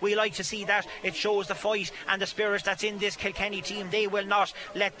down there. We like to see that. It shows the fight and the spirit that's in this Kilkenny team. They will not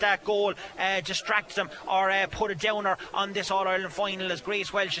let that goal distract them or put a downer on this All-Ireland final as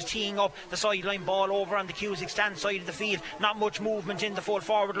Grace Welsh is teeing up the sideline ball over on the Cusack stand side of the field. Not much movement in the full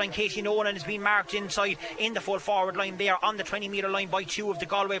forward line. Katie Nolan has been marked inside in the full forward line there on the 20 metre line by two of the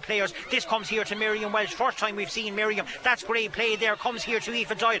Galway players. This comes here to Miriam Welsh. First time we've seen Miriam. That's great play there. Comes here to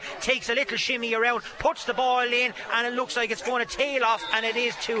Aoife Doyle. Takes a little shimmy around, puts the ball in and it looks like it's going to tail off and it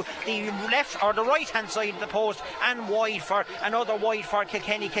is to the left or the right hand side of the post and wide for another wide for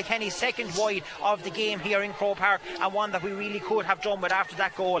Kilkenny. Kilkenny's second wide of the game here in Croke Park and one that we really could have done with after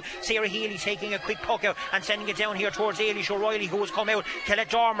that goal. Sarah Healy taking a quick puck out and sending it down here towards Ailish O'Reilly who has come out. Colette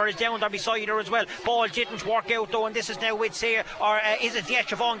Dormer is down there beside her as well. Ball didn't work out though and this is now with Sarah is it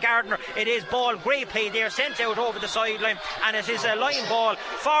Siobhan Gardner? It is ball. Great play there sent out over the sideline and it is a line ball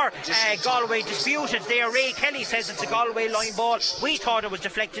for Galway. Disputed there. Ray Kelly says it's a Galway line ball. We thought it was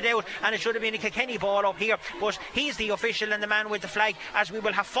deflected out and it should have been a Kilkenny ball up here but he's the official and the man with the flag as we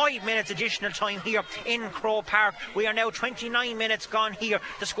will have 5 minutes additional time here in Croke Park. We are now 29 minutes gone here.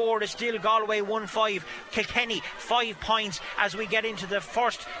 The score is still Galway 1-5, Kilkenny 5 points as we get into the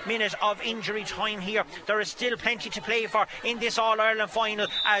first minute of injury time here. There is still plenty to play for in this All-Ireland final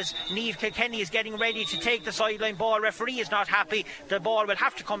as Niamh Kilkenny is getting ready to take the sideline ball. Referee is not happy. The ball will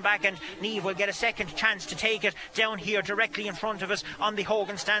have to come back and Niamh will get a second chance to take it down here directly in front of us on the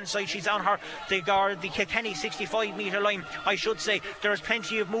Hogan stand side. She's on her the Kilkenny 65 metre line I should say. There is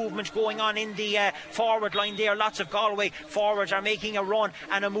plenty of movement going on in the forward line there. Lots of Galway forwards are making a run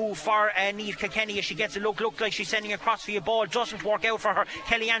and a move for Niamh Kilkenny as she gets a look like she's sending across for a ball. Doesn't work out for her.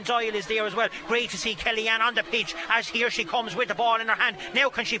 Kellyanne Doyle is there as well. Great to see Kellyanne on the pitch as here she comes with the ball in her hand. Now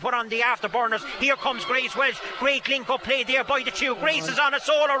can she put on the afterburners? Here comes Grace Welsh. Great link up play there by the two. Grace is on a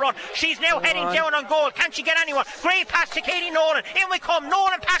solo run. She's now heading down on goal. Can she get anyone? Great pass to Katie Nolan. In we come.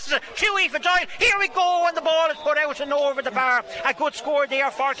 Nolan passes it to Aoife Doyle. Here we go and the ball is put out and over the bar. A good score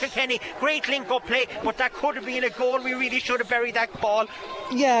there for Kilkenny. Great link up play but that could have been a goal. We really should have buried that ball.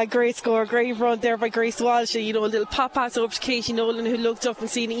 Yeah, great score, great run there by Grace Walsh. A little pop pass over to Katie Nolan who looked up and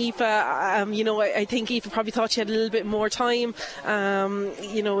seen Aoife. I think Aoife probably thought she had a little bit more time.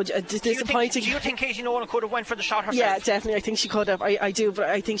 Disappointing. Do you think Katie Nolan could have went for the shot herself? Yeah, definitely. I think she could have. I do, but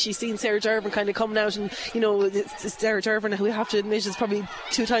I think she's seen Sarah Durbin kind of coming out, and it's Sarah Dervin, who we have to admit is probably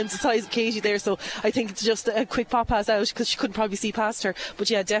 2 times the size of Katie there, so I think it's just a quick pop pass out because she couldn't probably see past her. But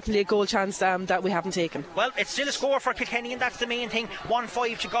yeah, definitely a goal chance that we haven't taken. Well, it's still a score for Kilkenny, and that's the main thing.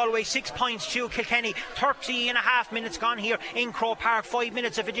 1-5 to Galway, 6 points to Kilkenny. 30 and a half minutes gone here in Croke Park. 5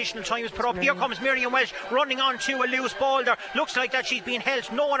 minutes of additional time is put up. Here comes Miriam Welsh running on to a loose ball there. Looks like that she's being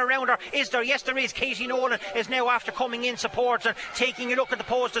held. No one around her, is there? Yes, there is. Katie Nolan is now after coming in support and taking a look at the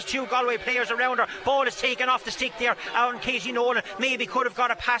post. There's 2 Galway players around her. Ball is taken off the stick there, and Katie Nolan maybe could have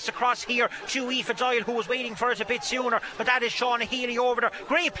got a pass across here to Aoife Doyle, who was waiting for it a bit sooner, but that is Shauna Healy over there.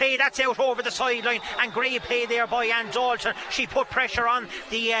 Great play, that's out over the sideline, and great play there by Anne Dalton. She put pressure on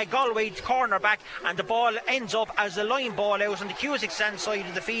the Galway cornerback, and the ball ends up as a line ball out on the Cusack stand side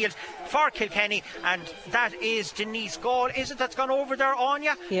of the field for Kilkenny, and that is Denise Gall, is it, that's gone over there,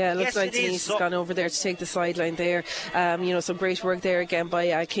 Anya? Yeah, it looks like Denise has gone over there to take the sideline there. Some great work there again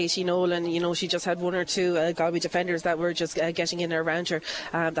by Katie Nolan. She just had 1 or 2 Galway defenders that were just getting in around her.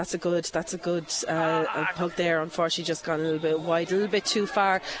 That's a good puck there. Unfortunately, just gone a little bit wide, a little bit too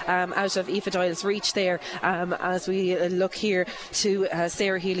far out of Aoife Doyle's reach there. As we look here to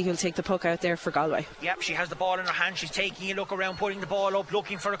Sarah Healy, who'll take the puck out there for Galway. Yep, she has the ball in her hand. She's taking a look around, putting the ball up,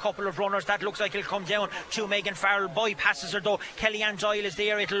 looking for a couple of runners. That looks like it'll come down to Megan Farrell. Bypasses her though. Kellyanne Doyle is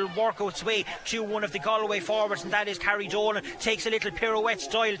there. It'll work its way to one of the Galway forwards, and that is Carrie Dolan. Takes a little pirouette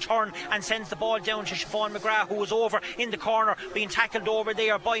style turn and sends the ball down to Siobhan McGrath, who was over in the corner being tackled over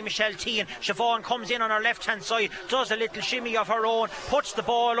there by Michelle Tehan. Siobhan comes in on her left hand side, does a little shimmy of her own, puts the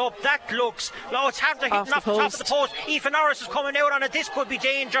ball up. That looks, it's having to hit off the top of the post. Aoife Norris is coming out on it. This could be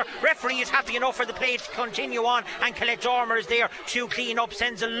danger. Referee is happy enough for the play to continue on, and Colette Dormer is there to clean up,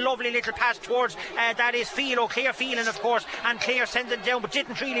 sends a lovely little pass towards that is Claire Phelan, of course, and Claire sends it down but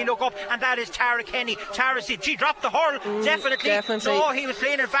didn't really look up, and that is Tara Kenny. She dropped the hurl. Definitely. No, he was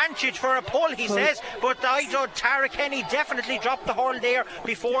playing advantage for a pull, he says, but I thought Tara Kenny definitely dropped the hurl there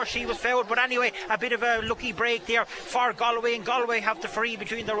before she was fouled. But anyway, a bit of a lucky break there for Galway, and Galway have the free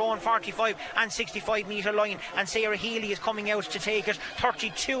between their own 45 and 65 metre line, and Sarah Healy is coming out to take it.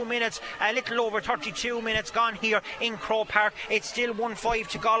 32 minutes, a little over 32 minutes gone here in Croke Park. It's still 1-5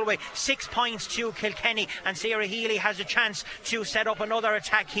 to Galway, 6 points to Kilkenny, and Sarah Healy has a chance to set up another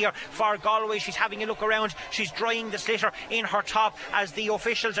attack here for Galway. She's having a look around, she's drying the slitter in her top as the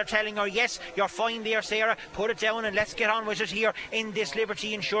officials are telling her, yes, you're fine there, Sarah, put it down and let's get on with it here in this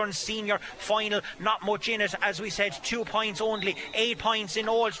Liberty Insurance Senior Final. Not much in it, as we said, 2 points only, 8 points in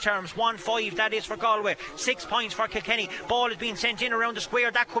old terms, 1-5 that is for Galway, 6 points for Kilkenny. Ball is being sent in around the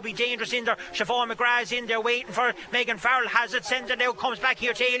square, that could be dangerous in there. Siobhan McGrath is in there waiting for it. Megan Farrell has it, sends it out, comes back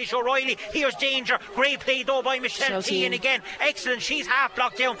here to Eilish O'Reilly. Here's danger, great play though by Michelle Tehan again, excellent, she's half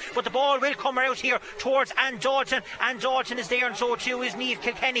blocked down, but the ball will come out here towards Anne Dalton. Anne Dalton is there, and so too is Niamh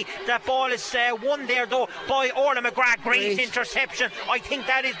Kilkenny. That ball is won there though by Orla McGrath. Great interception, I think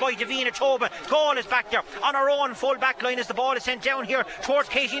that is by Davina Tobin. Gall is back there on her own full back line as the ball is sent down here towards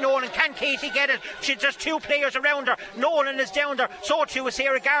Katie Nolan. Can Katie get it? There's 2 players around her. Nolan is down there, so too is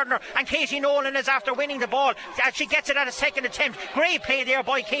Sarah Gardner, and Katie Nolan is after winning the ball. She gets it at a second attempt. Great play there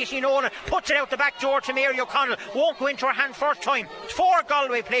by Katie Nolan, puts it out the back door to Mary O'Connell. Won't go into her hand first time. 4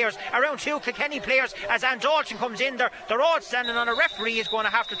 Galway players around 2 Kilkenny players as Anne Dalton comes in there. They're all standing on a referee is going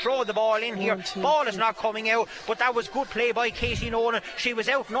to have to throw the ball in here. Ball is not coming out, but that was good play by Katie Nolan. She was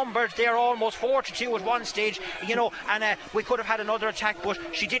outnumbered there almost 4-2 at one stage, and we could have had another attack, but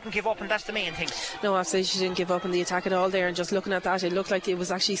she didn't give up, and that's the main thing. No, absolutely, she didn't give up on the attack at all there, and just looking at that, it looked like it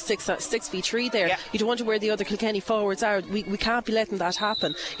was actually 6v3 there. You don't wonder where the other Kilkenny forwards are. We can't be letting that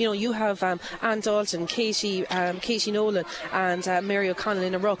happen. You have Anne Dalton, Katie Nolan and Mary O'Connell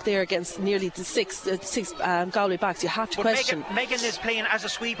in a ruck there against nearly the six Galway backs. You have to question. Megan is playing as a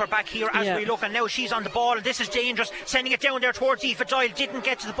sweeper back here as we look, and now she's on the ball. This is dangerous, sending it down there towards Aoife Doyle. Didn't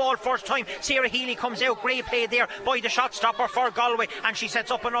get to the ball first time. Sarah Healy comes out, great play there by the shot stopper for Galway, and she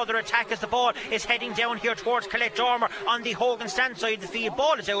sets up another attack as the ball is heading down here towards Colette Dormer on the Hogan stand side of the field.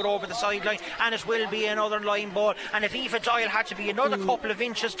 Ball is out over the sideline, and it will be another line ball, and if Aoife Doyle had to be another couple of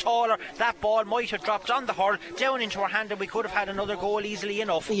inches taller, that ball might have dropped on the hurl down into her hand, and we could have had another goal easily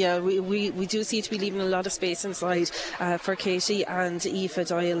enough. Yeah, we do seem to be leaving a lot of space inside for Katie and Aoife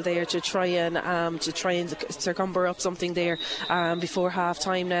Doyle there to try and circumber up something there before half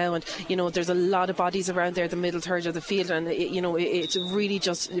time now, and there's a lot of bodies around there, the middle third of the field, and it's really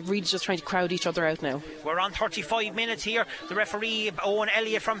just trying to crowd each other out now. We're on 35 minutes here. The referee Owen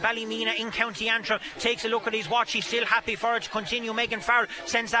Elliott from Ballymena in County Antrim takes a look at his watch. He's still happy for it to continue. Megan Farrell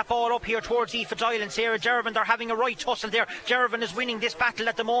sends that ball up here towards Aoife Doyle and Sarah Dervin. They're having a right tussle there. Dervin is winning this battle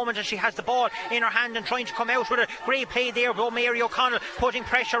at the moment, and she has the ball in her hand and trying to come out with it. Great play there by Mary O'Connell, putting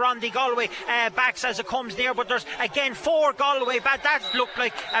pressure pressure on the Galway backs as it comes near, but there's again 4 Galway back. That looked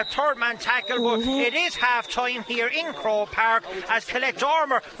like a third man tackle, but it is half time here in Croke Park as Colette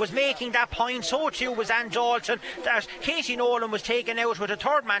Dormer was making that point, so too was Anne Dalton. That Katie Nolan was taken out with a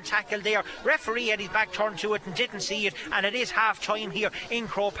third man tackle there. Referee had his back turned to it and didn't see it, and it is half time here in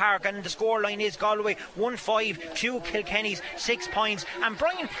Croke Park, and the scoreline is Galway 1-5 to Kilkenny's 6 points. And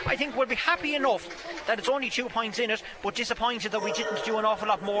Brian, I think, will be happy enough that it's only 2 points in it, but disappointed that we didn't do an awful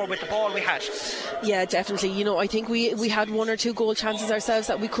lot more with the ball we had. Yeah, definitely. You know, I think we had 1 or 2 goal chances ourselves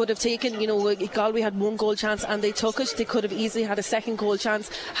that we could have taken. You know, Galway had 1 goal chance and they took it. They could have easily had a second goal chance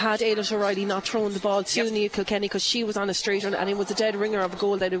had Ailish O'Reilly not thrown the ball to Niamh Kilkenny, because she was on a straight run and it was a dead ringer of a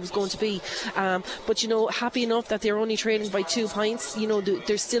goal that it was going to be. But you know, happy enough that they're only trailing by 2 points. You know,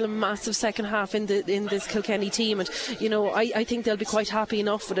 there's still a massive second half in this Kilkenny team, and you know, I think they'll be quite happy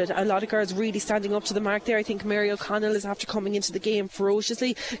enough with it. A lot of girls really standing up to the mark there. I think Mary O'Connell is after coming into the game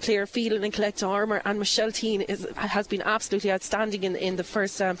ferociously. Claire Phelan and Colette Dormer and Michelle Teen has been absolutely outstanding in the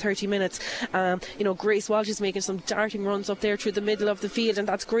first 30 minutes. You know, Grace Walsh is making some darting runs up there through the middle of the field, and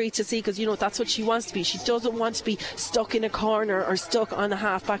that's great to see, because you know, that's what she wants to be. She doesn't want to be stuck in a corner or stuck on the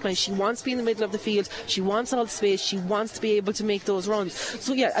half back line. She wants to be in the middle of the field. She wants all the space. She wants to be able to make those runs.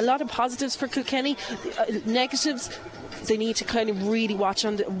 So yeah, a lot of positives for Kilkenny. Negatives, they need to kind of really watch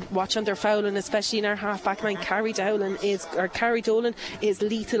on their fouling, especially in our half back line. Carrie Dolan is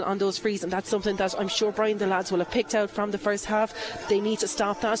lethal on those frees, and that's something that I'm sure Brian, the lads, will have picked out from the first half. They need to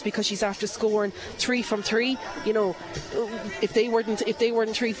stop that, because she's after scoring 3 from 3. You know, if they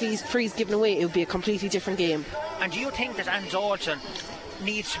weren't 3 frees given away, it would be a completely different game. And do you think that Anne Dalton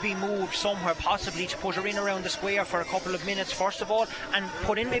needs to be moved somewhere, possibly to put her in around the square for a couple of minutes first of all, and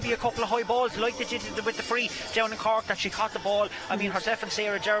put in maybe a couple of high balls like they did with the free down in Cork, that she caught the ball? I mean, herself and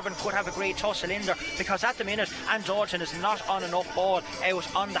Sarah Dervin could have a great tussle in there, because at the minute Anne Dalton is not on enough ball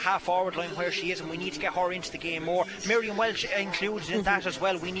out on the half forward line where she is, and we need to get her into the game more. Miriam Welch included in that as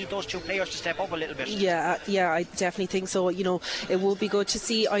well. We need those 2 players to step up a little bit. Yeah, I definitely think so. You know, it would be good to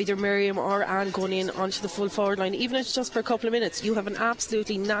see either Miriam or Anne going in onto the full forward line, even if it's just for a couple of minutes. You have an absolutely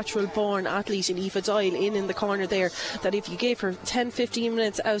natural born athlete in Aoife Doyle in the corner there, that if you gave her 10-15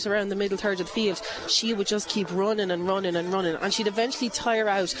 minutes out around the middle third of the field, she would just keep running, and she'd eventually tire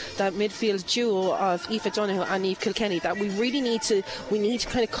out that midfield duo of Aoife Donoghue and Niamh Kilkenny. That we need to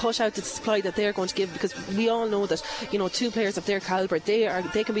kind of cut out the supply that they're going to give, because we all know that, you know, 2 players of their calibre,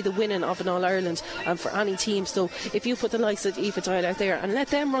 they can be the winning of an All-Ireland for any team. So if you put the likes of Aoife Doyle out there and let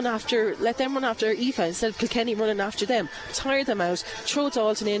them run after Aoife instead of Kilkenny running after them, tire them out, throw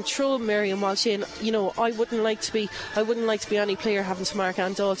Dalton in, throw Miriam Walsh in. You know, I wouldn't like to be any player having to mark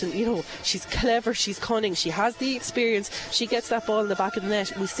Anne Dalton. You know, she's clever, she's cunning, she has the experience, she gets that ball in the back of the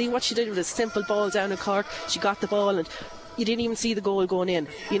net. We see what she did with a simple ball down in Cork. She got the ball and you didn't even see the goal going in.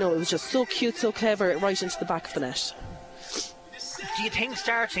 You know, it was just so cute, so clever, right into the back of the net. Do you think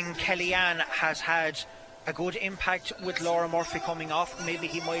starting Kellyanne has had a good impact with Laura Murphy coming off? Maybe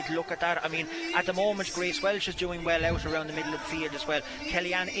he might look at that. I mean, at the moment Grace Welch is doing well out around the middle of the field as well.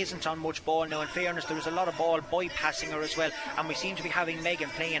 Kellyanne isn't on much ball now. In fairness, there was a lot of ball bypassing her as well, and we seem to be having Megan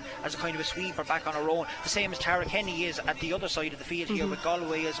playing as a kind of a sweeper back on her own, the same as Tara Kenny is at the other side of the field here with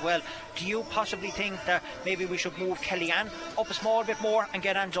Galway as well. Do you possibly think that maybe we should move Kellyanne up a small bit more and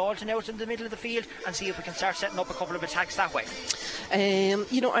get Anne Dalton out in the middle of the field and see if we can start setting up a couple of attacks that way?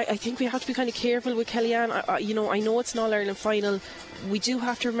 You know, I think we have to be kind of careful with Kellyanne. You know, I know it's an All-Ireland final. We do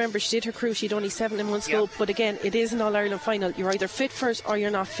have to remember she did her crew. She'd only 7 in one scope, but again, it is an All-Ireland final. You're either fit for it or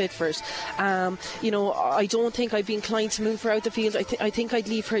you're not fit for it. You know, I don't think I'd be inclined to move her out the field. I think I'd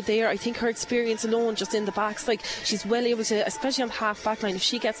leave her there. I think her experience alone, just in the backs, like, she's well able to, especially on the half back line, if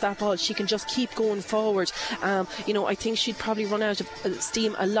she gets that ball, she can just keep going forward. You know, I think she'd probably run out of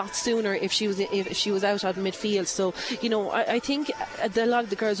steam a lot sooner if she was out of midfield. So, you know, I think a lot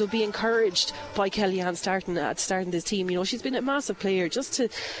of the girls will be encouraged by Kellyanne starting this team. You know, she's been a massive player. Just to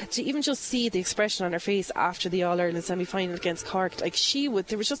even just see the expression on her face after the All-Ireland semi-final against Cork, like,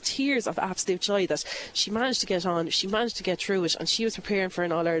 there was just tears of absolute joy that she managed to get on, she managed to get through it, and she was preparing for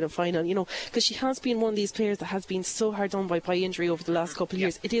an All-Ireland final. You know, because she has been one of these players that has been so hard done by injury over the last couple of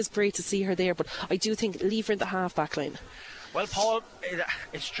years. It is great to see her there, but I do think leave her in the half back line. Well, Paul,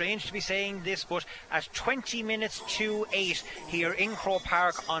 it's strange to be saying this, but at 20 minutes to 8 here in Croke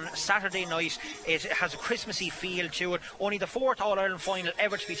Park on Saturday night, it has a Christmassy feel to it. Only the 4th All-Ireland final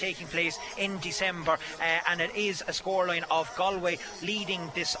ever to be taking place in December, and it is a scoreline of Galway leading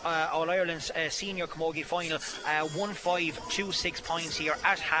this All-Ireland senior camogie final 1-5 to 6 points here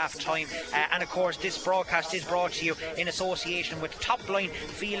at half time. And of course, this broadcast is brought to you in association with Top Line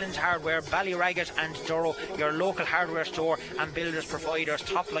Phelan's Hardware, Ballyragget and Durrow, your local hardware store. and builders providers,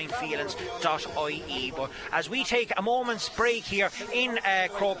 toplinefields.ie. But as we take a moment's break here in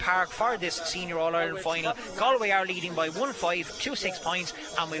Croke Park for this Senior All-Ireland final, Galway are leading by 1-5 to 6 points,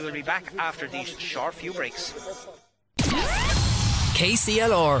 and we will be back after these short few breaks.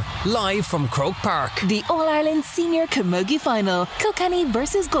 KCLR, live from Croke Park. The All-Ireland Senior Camogie Final, Kilkenny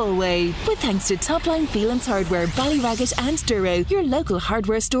versus Galway. With thanks to Topline Phelan's Hardware, Ballyraggett and Duro, your local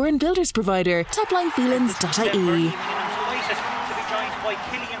hardware store and builders provider. Toplinefeelings.ie. By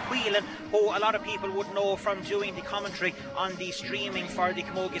Killian Whelan, who a lot of people would know from doing the commentary on the streaming for the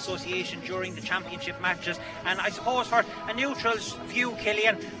Camogie Association during the championship matches. And I suppose for a neutral's view,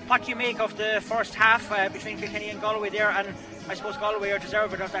 Killian, what do you make of the first half between Kilkenny and Galway there? And I suppose Galway are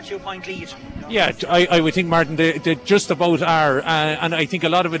deserving of that 2-point lead. Yeah, I would think, Martin, they just about are, and I think a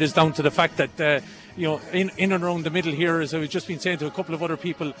lot of it is down to the fact that in and around the middle here, as I've just been saying to a couple of other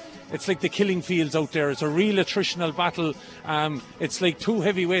people, it's like the killing fields out there. It's a real attritional battle. It's like two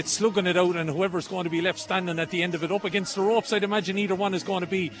heavyweights slugging it out, and whoever's going to be left standing at the end of it up against the ropes, I'd imagine either one is going to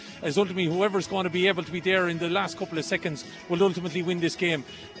be, as ultimately whoever's going to be able to be there in the last couple of seconds will ultimately win this game.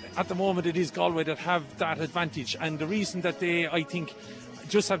 At the moment, it is Galway that have that advantage, and the reason that they, I think,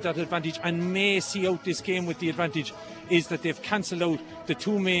 just have that advantage and may see out this game with the advantage is that they've cancelled out the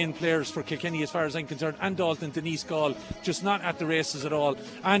two main players for Kilkenny, as far as I'm concerned, and Dalton, Denise Gall, just not at the races at all,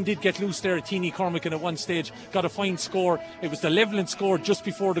 and did get loose there. Teenie Cormacan at one stage got a fine score. It was the levelling score just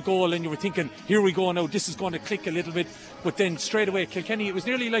before the goal, and you were thinking, here we go now, this is going to click a little bit. But then straight away Kilkenny, it was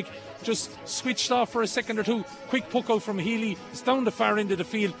nearly like just switched off for a second or two. Quick puck out from Healy, it's down the far end of the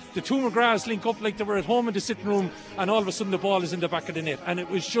field. The two McGraths link up like they were at home in the sitting room, and all of a sudden the ball is in the back of the net. And it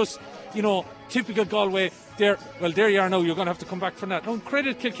was just, typical Galway. There you are now, you're going to have to come back from that. Now,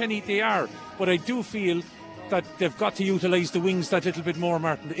 credit Kilkenny, they are, but I do feel that they've got to utilise the wings that little bit more,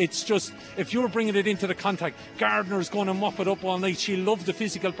 Martin. It's just, if you're bringing it into the contact, Gardner's going to mop it up all night. She'll love the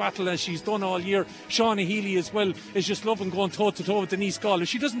physical battle as she's done all year. Shauna Healy as well is just loving going toe-to-toe with Denise Gall. If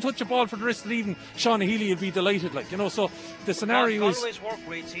she doesn't touch a ball for the rest of the evening, Shauna Healy will be delighted. So the scenario is... Galway's work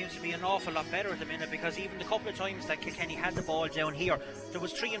rate seems to be an awful lot better at the minute, because even the couple of times that Kilkenny had the ball down here, there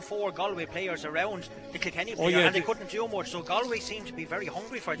was 3 and 4 Galway players around the Kilkenny player, and they couldn't do much. So Galway seem to be very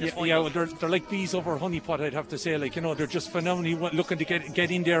hungry for this final. Yeah, well, they're like bees over honeypot, I'd have to say. They're just phenomenally looking to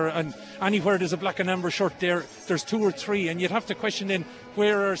get in there, and anywhere there's a black and amber shirt there's 2 or 3, and you'd have to question then,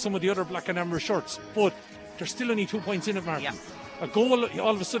 where are some of the other black and amber shirts? But there's still only 2 points in it, Mark. Yeah. A goal all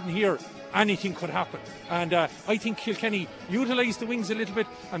of a sudden here, anything could happen, and I think Kilkenny utilised the wings a little bit,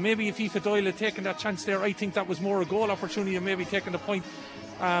 and maybe if Aoife Doyle had taken that chance there, I think that was more a goal opportunity than maybe taking the point.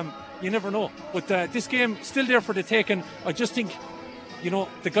 You never know, but this game still there for the taking. I just think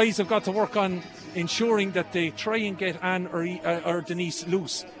the guys have got to work on ensuring that they try and get Anne or Denise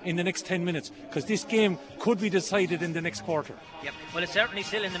loose in the next 10 minutes, because this game could be decided in the next quarter. Yep. Well, it's certainly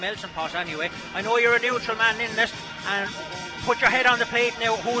still in the melting pot anyway. I know you're a neutral man in it, and put your head on the plate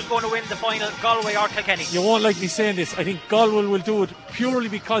now. Who's going to win the final, Galway or Kilkenny? You won't like me saying this. I think Galway will do it purely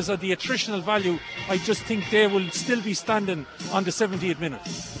because of the attritional value. I just think they will still be standing on the 70th minute.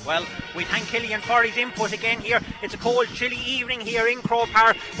 Well, we thank Killian for his input again here. It's a cold, chilly evening here in Croke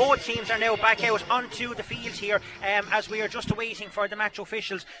Park. Both teams are now back out onto the field here, as we are just awaiting for the match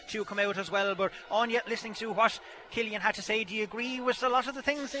officials to come out as well. But Anya, listening to what Killian had to say, do you agree with a lot of the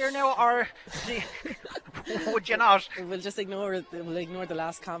things there now, or would you not? We'll just ignore the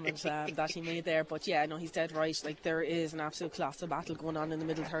last comment that he made there. But yeah, no, he's dead right. Like, there is an absolute colossal battle going on in the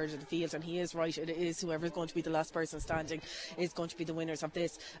middle third of the field, and he is right. It is whoever's going to be the last person standing is going to be the winners of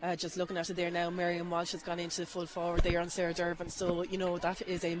this. Just looking at it there now, Miriam Walsh has gone into full forward there on Sarah Dervin, so that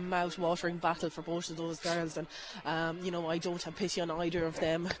is a mouth-watering battle for both of those girls, and I don't have pity on either of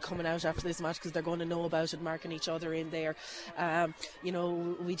them coming out after this match, because they're going to know about it, marking each other in there.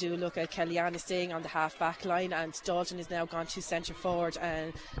 We do look at Kellyanne is staying on the half-back line, and Dalton is now gone to centre forward,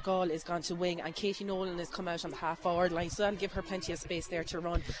 and Gall is gone to wing, and Katie Nolan has come out on the half-forward line, so that'll give her plenty of space there to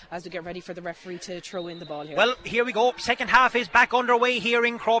run as we get ready for the referee to throw in the ball here. Well, here we go. Second half is back underway here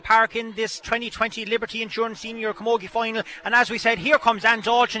in Croke Park in this 2020 Liberty Insurance Senior Camogie Final, and as we said, here comes Anne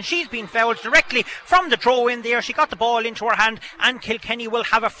Dalton. She's been fouled directly from the throw in there. She got the ball into her hand, and Kilkenny will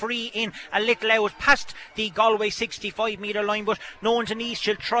have a free in a little out past the Galway 65 metre line, but knowing Denise,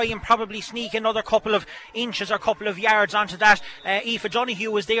 she'll try and probably sneak another couple of inches or a couple of yards onto that. Aoife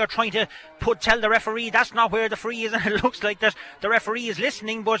Donoghue is there trying to tell the referee that's not where the free is, and it looks like that the referee is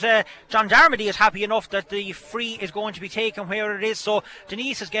listening, but John Darmody is happy enough that the free is going to be taken where it is. So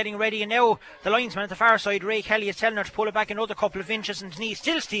Denise is getting ready, and now the linesman at the far side, Ray Kelly, is telling her to pull it back another couple of inches, and Denise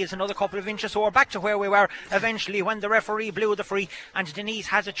still steals another couple of inches, so we're back to where we were eventually when the referee blew the free, and Denise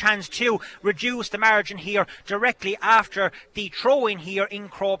has a chance to reduce the margin here directly after the throw in here in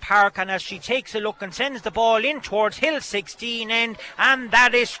Croke Park. And as she takes a look and sends the ball in towards Hill 16 end, and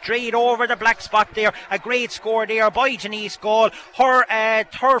that is straight over the black spot there. A great score there by Denise Gall.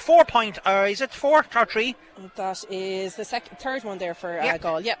 Her 4 point, is it 4 or 3? That is the third one there for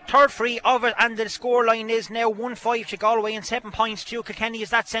Gall. Yeah. Third free of it, and the scoreline is now 1-5 to Galway and 7 points to Kilkenny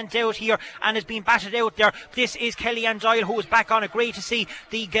as that sent out here and is being batted out there. This is Kellyanne Doyle, who is back on it. Great to see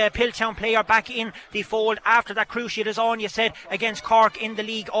the Pilltown player back in the fold after that cruciate, as Anya said, against Cork in the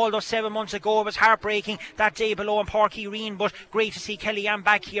league all those 7 months ago. It was heartbreaking that day below in Páirc Uí Rinn, but great to see Kellyanne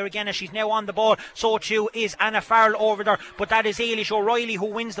back here again as she's now on the ball. So too is Anna Farrell over there, but that is Ailish O'Reilly who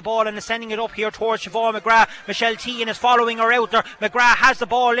wins the ball and is sending it up here towards Siobhan McGrath. Michelle Teahan is following her out there. McGrath has the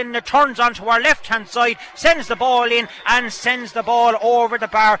ball in, it turns onto her left hand side, sends the ball in and sends the ball over the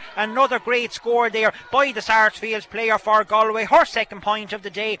bar. Another great score there by the Sarsfields player for Galway, her second point of the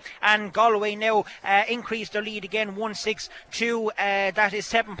day, and Galway now increased their lead again 1-6 to that is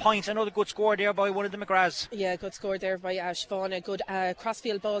 7 points. Another good score there by one of the McGraths. Yeah, good score there by Siobhan. A good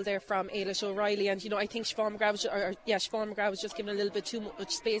crossfield ball there from Ailish O'Reilly, and I think Siobhan McGrath was just given a little bit too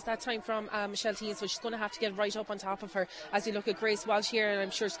much space that time from Michelle Teahan, so she's going to have to get right up on top of her as you look at Grace Walsh here, and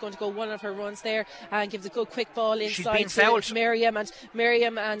I'm sure she's going to go one of her runs there and gives a good quick ball inside to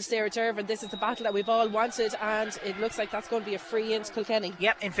Miriam and Sarah Dervin. This is the battle that we've all wanted, and it looks like that's going to be a free into Kilkenny.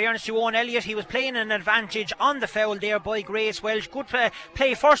 Yep, in fairness to Owen Elliott, he was playing an advantage on the foul there by Grace Welsh. Good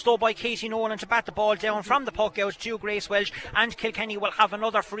play first though by Katie Nolan to bat the ball down from the puck out to Grace Welsh, and Kilkenny will have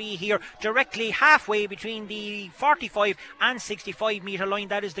another free here directly halfway between the 45 and 65 metre line.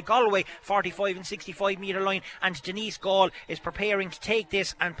 That is the Galway 45 and 65 metre line, and Denise Gall is preparing to take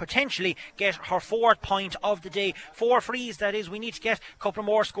this and potentially get her 4th point of the day. 4 frees, that is. We need to get a couple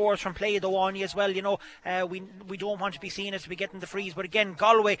more scores from play though on as well. We don't want to be seen as to be getting the frees, but again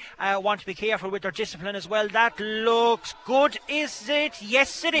Galway want to be careful with their discipline as well. That looks good, is it?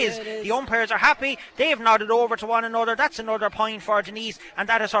 Yes it is. The umpires are happy, they've nodded over to one another. That's another point for Denise, and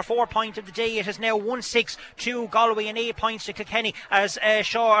that is her 4th point of the day. It is now 1-6 to Galway and 8 points to Kilkenny as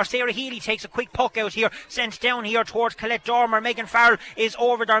Sarah Healy takes a quick puck out here, sent down here towards Colette Dormer. Megan Farrell is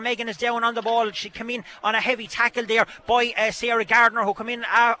over there. Megan is down on the ball. She came in on a heavy tackle there by Sarah Gardner, who come in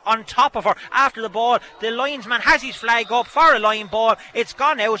on top of her after the ball. The linesman has his flag up for a line ball. It's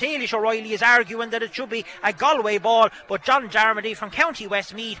gone out. Ailish O'Reilly is arguing that it should be a Galway ball, but John Darmody from County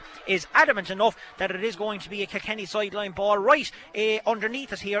Westmeath is adamant enough that it is going to be a Kilkenny sideline ball right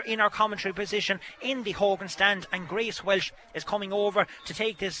underneath us here in our commentary position in the Hogan stand, and Grace Welsh is coming over to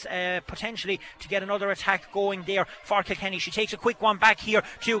take this potentially to get another attack going there for Kilkenny. She takes a quick one back here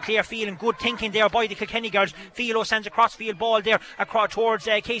to Claire Phelan. Good thinking there by the Kilkenny girls. Philo sends a crossfield ball there across towards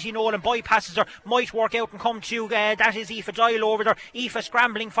Katie Nolan, bypasses her, might work out and come to that is Aoife Doyle over there. Aoife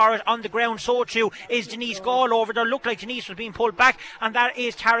scrambling for it on the ground, so too is Denise Gall over there. Looked like Denise was being pulled back, and that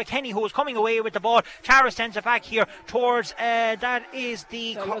is Tara Kenny who is coming away with the ball. Tara sends it back here towards that is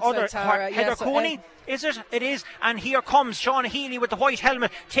the other Heather Cooney. Is it? It is. And here comes Shauna Healy with the white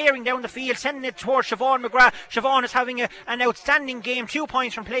helmet, tearing down the field, sending it towards Siobhan McGrath. Siobhan is having an outstanding game. 2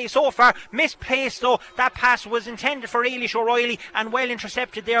 points from play so far. Misplaced though. That pass was intended for Ailish O'Reilly and well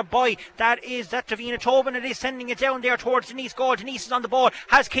intercepted there by Davina Tobin. It is sending it down there towards Denise Gall. Denise is on the ball.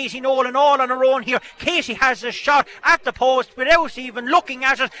 Has Katie Nolan all on her own here. Katie has a shot at the post without even looking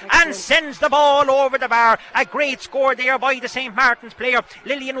at it and sends the ball over the bar. A great score there by the St. Martin's player.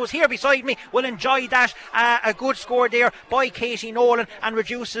 Lillian, who's here beside me, will enjoy that. A good score there by Katie Nolan, and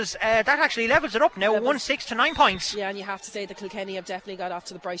reduces that actually levels it up now 1-6 to 9 points. Yeah, and you have to say that Kilkenny have definitely got off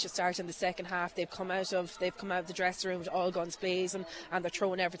to the brightest start in the second half. They've come out of the dressing room with all guns blazing, and they're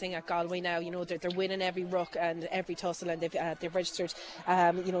throwing everything at Galway now. They're winning every ruck and every tussle, and they've registered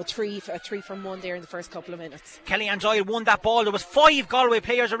 3 from 1 there in the first couple of minutes. Kellyanne Doyle won that ball. There was 5 Galway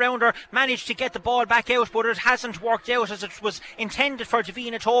players around her, managed to get the ball back out, but it hasn't worked out as it was intended for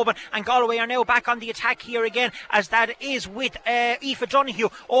Davina Tobin, and Galway are now back on the attack here again, as that is with Aoife Donoghue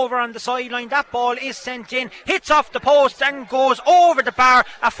over on the sideline. That ball ball is sent in, hits off the post and goes over the bar.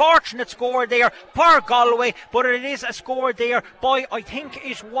 A fortunate score there for Galway, but it is a score there by, I think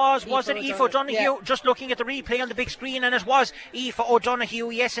it was it Aoife O'Donoghue? Yeah. Just looking at the replay on the big screen, and it was Aoife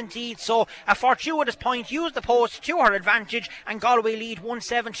O'Donoghue, yes indeed. So a fortuitous point, used the post to her advantage, and Galway lead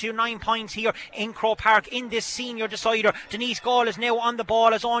 1-7 to 9 points here in Croke Park in this senior decider. Denise Gall is now on the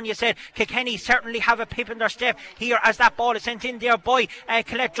ball, as Anya said. Kilkenny certainly have a pip in their step here as that ball is sent in there by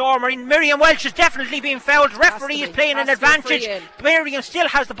Colette Dormer. In Miriam Welch is definitely being fouled. Referee is playing an advantage. Miriam still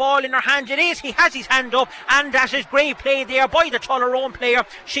has the ball in her hand. He has his hand up, and that is great play there by the Tullaroan player.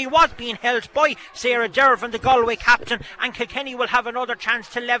 She was being held by Sarah Dervin, the Galway captain, and Kilkenny will have another chance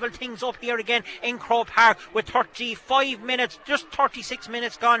to level things up here again in Croke Park with 35 minutes, just 36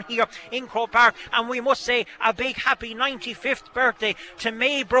 minutes gone here in Croke Park. And we must say a big happy 95th birthday to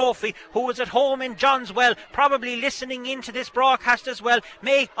May Brophy, who was at home in Johnswell, probably listening into this broadcast as well.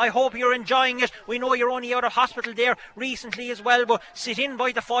 May, I hope you're enjoying it. We know you're only out of hospital there recently as well, but sit in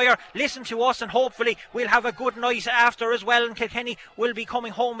by the fire, listen to us, and hopefully we'll have a good night after as well, and Kilkenny will be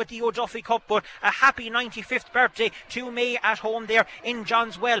coming home with the O'Duffy Cup. But a happy 95th birthday to May at home there in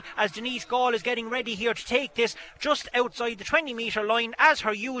Johnswell, as Denise Gall is getting ready here to take this just outside the 20-metre line as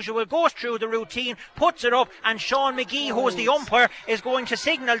her usual, goes through the routine, puts it up, and Sean McGee, who is the umpire, is going to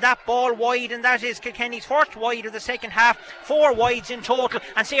signal that ball wide, and that is Kilkenny's first wide of the second half. 4 wides in total,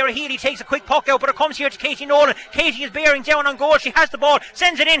 and Sarah Healy takes a quick puck out, but it comes here to Katie Nolan. Katie is bearing down on goal. She has the ball,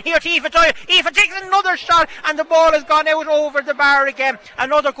 sends it in here to Aoife Doyle. Aoife takes another shot, and the ball has gone out over the bar again.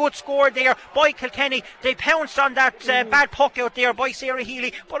 Another good score there by Kilkenny. They pounced on that bad puck out there by Sarah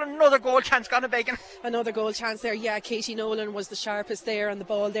Healy, but another goal chance gone a begging. Another goal chance there, yeah. Katie Nolan was the sharpest there on the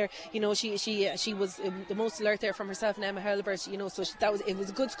ball there. You know, she was the most alert there from herself and Emma Helbert. You know, so it was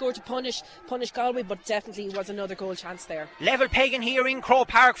a good score to punish Galway, but definitely was another goal chance there. Level pegging here in Croke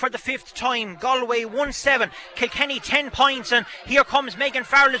Park for the 5th time. Galway 1-7, Kilkenny 10 points, and here comes Megan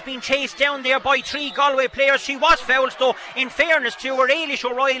Farrell, has been chased down there by 3 Galway players. She was fouled, though, in fairness to her. Ailish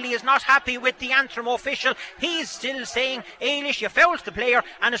O'Reilly is not happy with the Antrim official. He's still saying, Ailish, you fouled the player,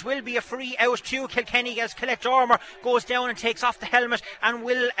 and it will be a free out to Kilkenny as Colette Dormer goes down and takes off the helmet and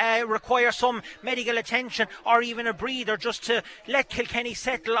will require some medical attention or even a breather just to let Kilkenny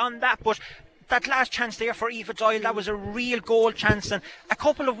settle on that. But that last chance there for Aoife Doyle, that was a real goal chance, and a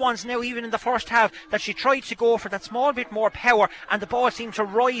couple of ones now even in the first half that she tried to go for that small bit more power, and the ball seemed to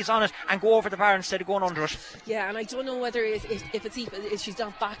rise on it and go over the bar instead of going under it. Yeah, and I don't know whether if it's Aoife, if she's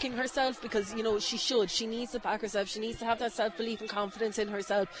not backing herself, because you know she needs to back herself. She needs to have that self-belief and confidence in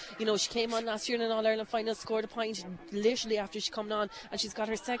herself. You know, she came on last year in an All-Ireland final, scored a point literally after she come on, and she's got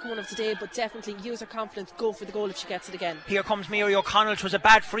her second one of today, but definitely use her confidence, go for the goal if she gets it again. Here comes Mary O'Connell. It was a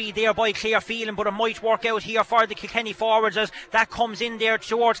bad free there by Claire Phelan, but it might work out here for the Kilkenny forwards as that comes in there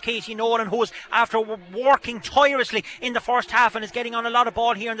towards Katie Nolan, who's after working tirelessly in the first half and is getting on a lot of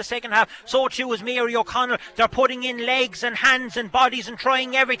ball here in the second half. So too is Mary O'Connell. They're putting in legs and hands and bodies and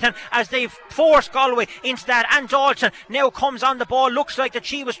trying everything as they force Galway into that. And Dalton now comes on the ball. Looks like that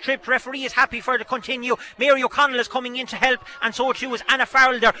she was tripped. Referee is happy for her to continue. Mary O'Connell is coming in to help, and so too is Anna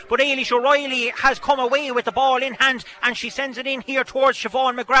Farrell there. But Ailish O'Reilly has come away with the ball in hand, and she sends it in here towards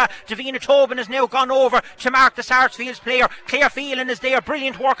Siobhan McGrath. Davina Tobin has now gone over to mark the Sarsfields player. Claire Phelan is there,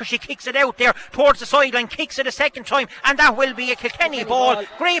 brilliant worker. She kicks it out there towards the sideline, kicks it a second time, and that will be a Kilkenny ball.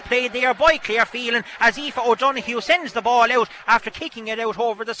 Great play there by Claire Phelan as Aoife O'Donoghue sends the ball out after kicking it out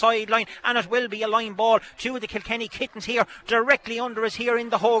over the sideline, and it will be a line ball to the Kilkenny Kittens here directly under us here in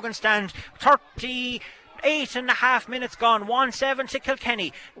the Hogan stand. 8.5 minutes gone. 1-7 to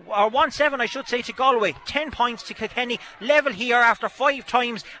Kilkenny, or 1-7 I should say to Galway. 10 points to Kilkenny, level here after 5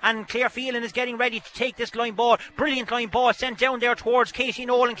 times, and Claire Phelan is getting ready to take this line ball. Brilliant line ball sent down there towards Katie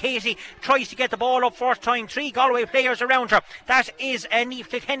Nolan. Katie tries to get the ball up first time. 3 Galway players around her. That is Niamh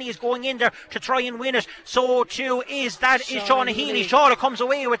Kilkenny is going in there to try and win it. So too is Shauna Healy. Shauna comes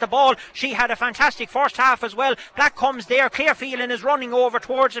away with the ball. She had a fantastic first half as well. That comes there. Claire Phelan is running over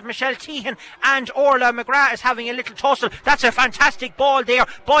towards it. Michelle Tehan and Orla McGrath is having a little tussle. That's a fantastic ball there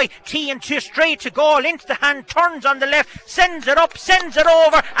by Tehan, straight to goal, into the hand, turns on the left, sends it up, sends it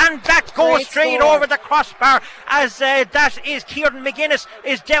over, and that goes straight over the crossbar as that is Kieran McGuinness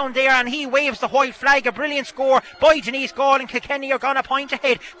is down there and he waves the white flag. A brilliant score by Denise Gall, and Kilkenny are gone a point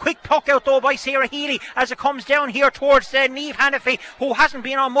ahead. Quick puck out though by Sarah Healy as it comes down here towards Niamh Hannafy, who hasn't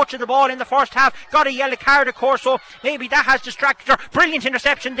been on much of the ball in the first half. Got a yellow card of course, so maybe that has distracted her. Brilliant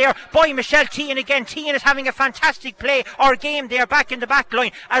interception there by Michelle Tehan again. Tehan is having a fantastic play or game there back in the back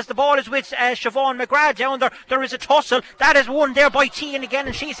line as the ball is with Siobhan McGrath down there. There is a tussle that is won there by Tian again,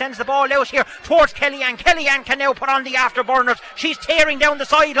 and she sends the ball out here towards Kellyanne. Kellyanne can now put on the afterburners. She's tearing down the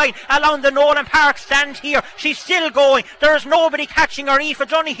sideline along the Nolan Park stand here. She's still going. There is nobody catching her. Aoife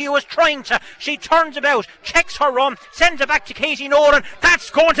Donoghue is trying to. She turns about, checks her run, sends it back to Katie Nolan. That's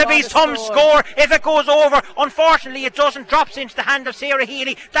going to be some score if it goes over. Unfortunately, it doesn't. Drops into the hand of Sarah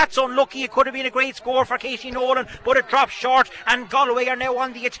Healy. That's unlucky. It could have been a great score for Katie Nolan, but it drops short, and Galway are now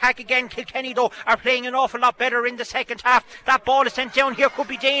on the attack again. Kilkenny, though, are playing an awful lot better in the second half. That ball is sent down here. Could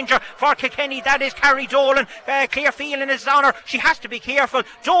be danger for Kilkenny. That is Carrie Dolan. Claire Phelan is on her. She has to be careful.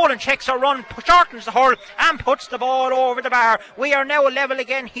 Dolan checks her run, shortens the hurl, and puts the ball over the bar. We are now level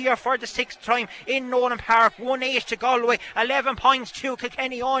again here for the 6th time in Nolan Park. 1-8 to Galway, 11 points to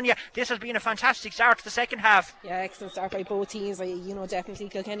Kilkenny on you. This has been a fantastic start to the second half. Yeah, excellent start by both teams. Definitely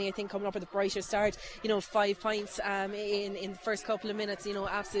Kilkenny, I think, coming up with a brighter start. 5 points in the first couple of minutes.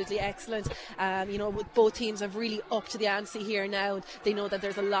 Absolutely excellent. Both teams have really upped to the ante here now. They know that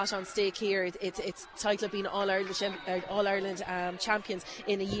there's a lot on stake here. It's title of being All-Ireland champions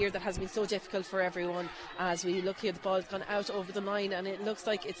in a year that has been so difficult for everyone. As we look here, the ball's gone out over the line, and it looks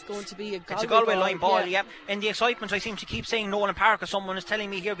like it's going to be a Galway line ball. Yeah. In the excitement, I seem to keep saying Nolan Park, as someone is telling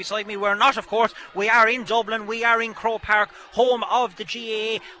me here beside me. We're not, of course. We are in Dublin. We are in Croke Park, home of the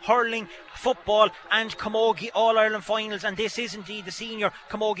GAA hurling, football and Camogie All-Ireland finals, and this is indeed the senior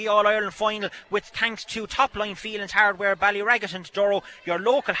Camogie All-Ireland final, with thanks to Topline Feelings Hardware, Ballyragget and Durrow, your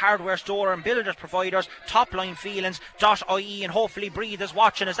local hardware store and builders providers. TopLineFeelings.ie, and hopefully Breathe is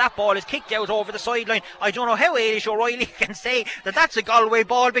watching as that ball is kicked out over the sideline. I don't know how Ailish O'Reilly can say that that's a Galway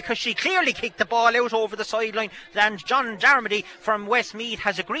ball, because she clearly kicked the ball out over the sideline, and John Darmody from Westmeath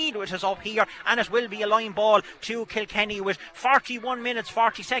has agreed with us up here, and it will be a line ball to Kilkenny with 41 minutes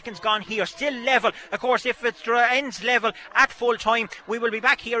 40 seconds gone here. Still level. Of course, if it ends level at full time, we will be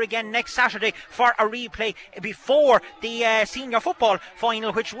back here again next Saturday for a replay before the senior football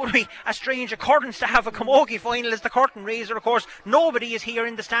final, which would be a strange occurrence to have a Camogie final as the curtain raiser. Of course, nobody is here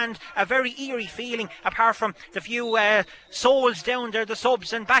in the stand. A very eerie feeling, apart from the few souls down there, the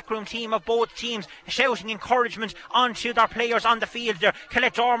subs and backroom team of both teams, shouting encouragement onto their players on the field there.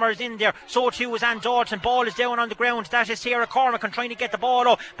 Colette Dormer is in there, so too is Anne Dalton. Ball is down on the ground. That is Sarah Cormack trying to get the ball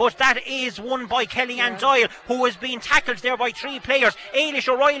up, but that is won by Kellyanne Doyle, who has been tackled there by 3 players. Ailish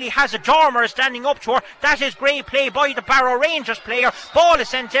O'Reilly has a Dormer standing up to her. That is great play by the Barrow Rangers player. Ball is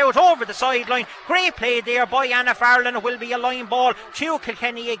sent out over the sideline. Great play there by Anna Farland. It will be a line ball to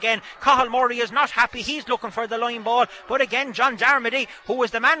Kilkenny again. Cathal Murray is not happy. He's looking for the line ball, but again John Darmody, who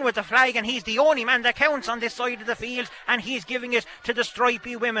is the man with the flag, and he's the only man that counts on this side of the field, and he's giving it to the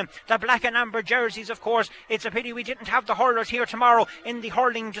stripy women, the black and amber jerseys. Of course, it's a pity we didn't have the hurlers here tomorrow in the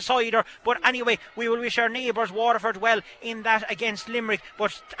hurling decider, but anyway, we will wish our neighbours Waterford well in that against Limerick.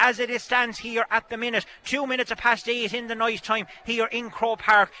 But as it stands here at the minute, 2 minutes past 8 in the night time here in Croke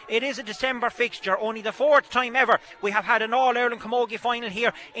Park. It is a December fixture, only the 4th time ever we have had an All-Ireland Camogie final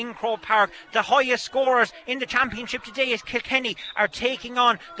here in Croke Park. The highest scorers in the championship today is Kilkenny are taking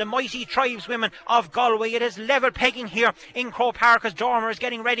on the mighty tribeswomen of Galway. It is level pegging here in Croke Park as Dormer is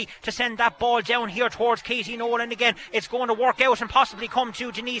getting ready to send that ball down here towards Katie Nolan again. It's going to work out and possibly come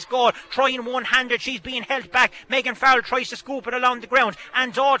to Denise Gall, trying one-handed. She's being held back. Megan Farrell tries to scoop it along the ground,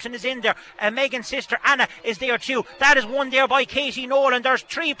 and Dalton is in there. Megan's sister Anna is there too. That is won there by Katie Nolan. There's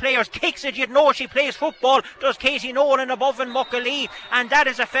 3 players. Kicks it, you'd know she plays football, does Katie Nolan above and Muckalee, and that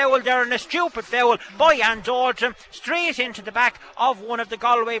is a foul there, and a stupid foul by Anne Dalton, straight into the back of one of the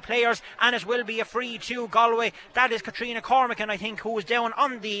Galway players, and it will be a free to Galway. That is Katrina Cormacan, I think, who was down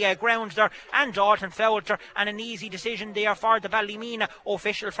on the ground there, and Dalton fouled her, and an easy decision there for the Ballymena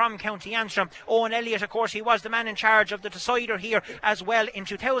official from County Antrim. Owen Elliott, of course, he was the man in charge of the decider here as well in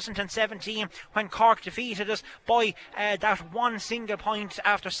 2017 when Cork defeated us by that one single point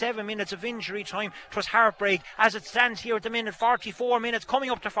after 7 minutes of injury time. It was heartbreak. As it stands here at the minute, 44 minutes coming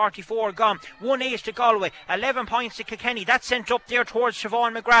up to 44 gone. 1-8 to Galway, 11 points to Kilkenny. That's sent up there towards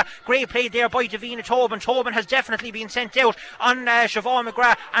Siobhan McGrath. Great play there by Davina Tobin. Tobin has definitely been sent out on Siobhan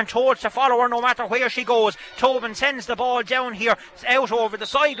McGrath and told to follow her no matter where she goes. Tobin sends the ball down here out over the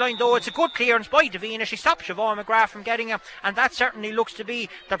sideline, though it's a good clearance by Davina. She stopped Siobhan McGrath from getting it, and that certainly looks to be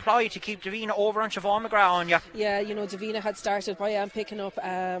the ploy to keep Davina over on Siobhan McGrath on you. Yeah, Davina had started by picking up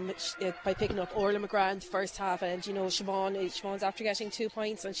Orla McGrath in the first half, and Siobhan's after getting 2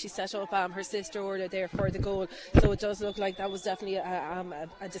 points, and she set up her sister Orla there for the goal. So it does look like that was definitely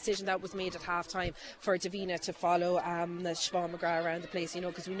a decision that was made at half time for Davina to follow Siobhan McGrath around the place,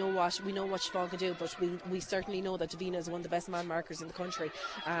 because we know what Siobhan can do, but we certainly know that Davina is one of the best man markers in the country.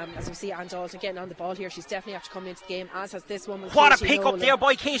 As we see Anne Dalton getting on the ball here. She's definitely have to come into the game, as has this woman. What Katie a pick Nolan. up there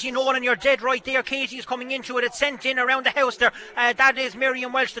by Katie Nolan. You're dead right there. Katie is coming into it. It's sent in around the house there. That is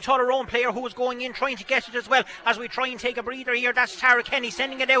Miriam Welch, the Tullaroan player, who is going in trying to get it as well as we try and take a breather here. That's Tara Kenny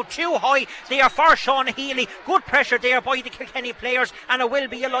sending it out too high there for Shauna Healy. Good pressure there by the Kilkenny players, and it will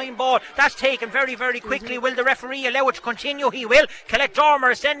be a line ball. That's taken very, very quickly. Will the referee allow it to continue? He will. Colette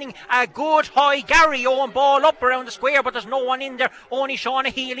Dormer is sending a good high Gary Owen ball up around the square, but there's no one in there. Only Shauna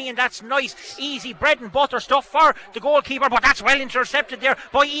Healy, and that's nice, easy bread and butter stuff for the goalkeeper, but that's well intercepted there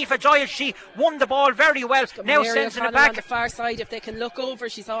by Aoife Giles. She won the ball very well. Now Mary sends it O'Connell back on the far side. If they can look over,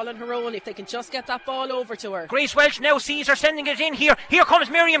 she's all on her own. If they can just get that ball over to her. Grace Welch now sees her sending it in here. Here comes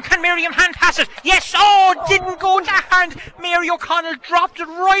Miriam. Can Miriam hand pass it? Yes. Oh, didn't go to hand. Mary O'Connell dropped it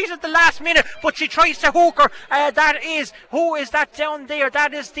right at the last minute, but she tries to hook her. Who is that down there?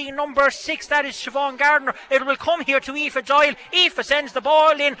 That is the number 6. That is Siobhan Gardner. It will come here to Aoife Doyle. Aoife sends the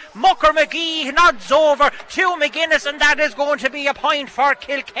ball in. Mucker McGee nods over to McGuinness, and that is going to be a point for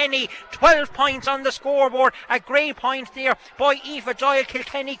Kilkenny. 12 points on the scoreboard. A great point there by Aoife Doyle.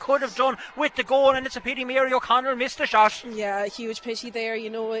 Kilkenny could have done with the goal, and it's a pity Mary O'Connell missed the shot. Yeah, a huge pity there. You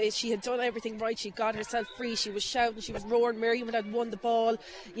know, she had done everything right. She got herself free. She was shouting. She was roaring. Miriam had won the ball.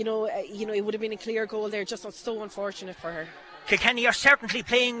 You know, it would have been a clear goal there. Just so unfortunate for her. Kilkenny are certainly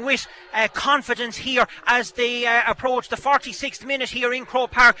playing with confidence here as they approach the 46th minute here in Croke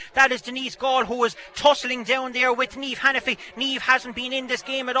Park. That is Denise Gall, who is tussling down there with Niamh Hannafy. Niamh hasn't been in this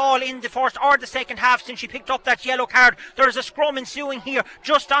game at all in the first or the second half since she picked up that yellow card. There is a scrum ensuing here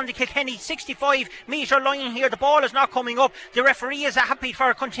just on the Kilkenny 65-metre line here. The ball is not coming up. The referee is happy for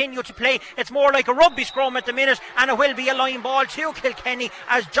her to continue to play. It's more like a rugby scrum at the minute, and it will be a line ball to Kilkenny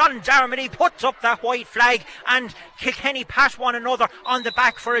as John Darmody puts up that white flag, and Kilkenny pat one another on the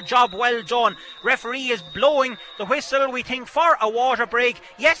back for a job well done. Referee is blowing the whistle, we think, for a water break.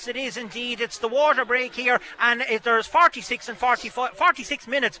 Yes, it is indeed. It's the water break here, and there's 46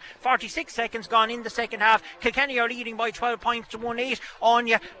 minutes, 46 seconds gone in the second half. Kilkenny are leading by 12 points to 1-8.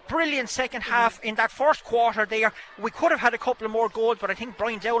 Anya, brilliant second half in that first quarter there. We could have had a couple of more goals, but I think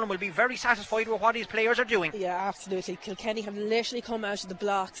Brian Dowling will be very satisfied with what his players are doing. Yeah, absolutely. Kilkenny have literally come out of the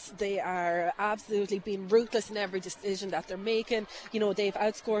blocks. They are absolutely being ruthless in every decision that they're making. You know, they've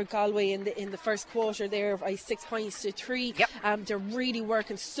outscored Galway in the first quarter there by 6 points to 3. Yep. They're really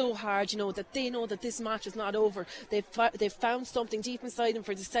working so hard, you know, that they know that this match is not over. They've found something deep inside them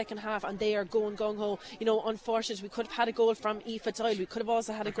for the second half, and they are going gung-ho. You know, unfortunately, we could have had a goal from Aoife Doyle. We could have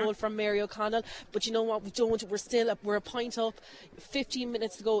also had a goal from Mary O'Connell, but you know what, we don't. We're a point up, 15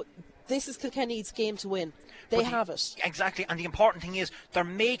 minutes to go. This is Kilkenny's game to win. They have it. Exactly, and the important thing is they're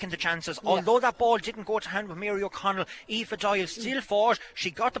making the chances. Although that ball didn't go to hand with Mary O'Connell, Aoife Doyle still fought. She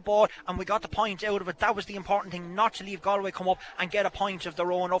got the ball and we got the point out of it. That was the important thing, not to leave Galway come up and get a point of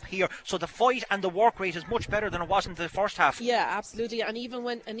their own up here. So the fight and the work rate is much better than it was in the first half. Yeah, absolutely. And even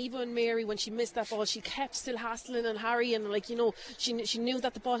when Mary, when she missed that ball, she kept still hassling and harrying. Like, you know, she knew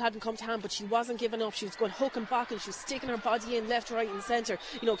that the ball hadn't come to hand, but she wasn't giving up. She was going hook and back, and she was sticking her body in left, right and centre.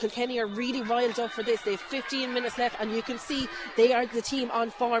 You know, Kilkenny are really riled up for this. They have 15 minutes left, and you can see they are the team on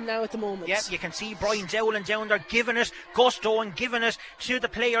form now at the moment. Yeah, you can see Brian Dowling down there giving it gusto and giving it to the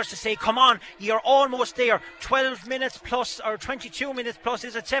players to say, come on, you're almost there. 12 minutes plus, or 22 minutes plus,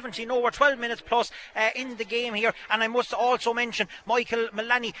 is it 17? No, we're 12 minutes plus in the game here. And I must also mention Michael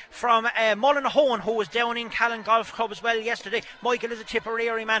Mullaney from Mullinahone, who was down in Callan Golf Club as well yesterday. Michael is a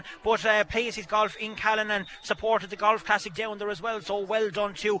Tipperary man, but plays his golf in Callan and supported the Golf Classic down there as well. So well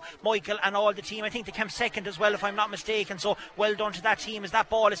done to Michael and all the team. I think they came second as well, if I'm not mistaken, so well done to that team as that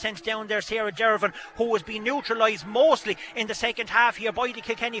ball is sent down there. Sarah Dervin, who has been neutralised mostly in the second half here by the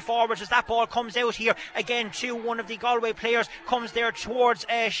Kilkenny forwards, as that ball comes out here again to one of the Galway players, comes there towards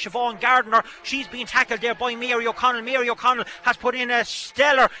Siobhan Gardner. She's been tackled there by Mary O'Connell. Mary O'Connell has put in a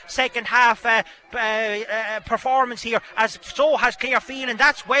stellar second half performance here, as so has Claire Phelan.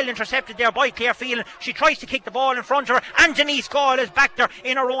 That's well intercepted there by Claire Phelan. She tries to kick the ball in front of her, and Denise Gall is back there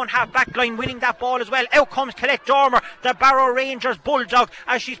in her own half back line winning that ball as well. Out comes Colette Dormer, the Barrow Rangers bulldog,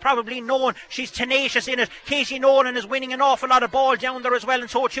 as she's probably known. She's tenacious in it. Katie Nolan is winning an awful lot of ball down there as well, and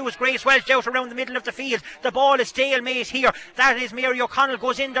so too is Grace Welch out around the middle of the field. The ball is stalemate here. That is Mary O'Connell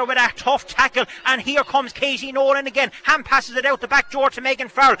goes in there with a tough tackle, and here comes Katie Nolan again. Hand passes it out the back door to Megan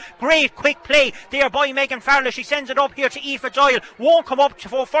Farrell. Great quick play there by Megan Farrell. She sends it up here to Aoife Doyle. Won't come up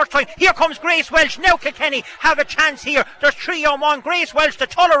for first time. Here comes Grace Welch. Now Kilkenny have a chance here. There's 3-on-1. Grace Welch, the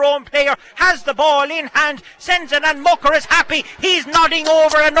Tullaroan player, has the ball in hand, sends it, and Mucker is happy. He's nodding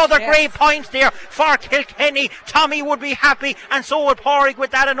over another great point there for Kilkenny. Tommy would be happy, and so would Pádraig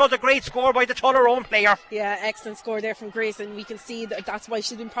with that. Another great score by the Tullaroan player. Yeah, excellent score there from Grace, and we can see that's why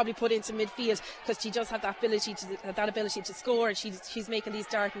she's been probably put into midfield, because she does have that ability to score, and she's making these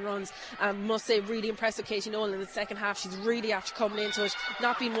darting runs. Must say, really impressive Katie Nolan in the second half. She's really, after coming into it,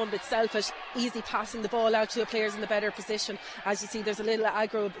 not being one bit selfish, easily passing the ball out to the players in the better position. As you see, there's a little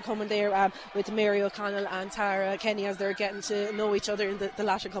aggro coming there with Mary O'Connell and Tara Kenny as they're getting to know each other in the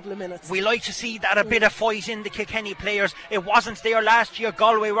latter couple of minutes. We like to see that a bit of fight in the Kilkenny players. It wasn't there last year.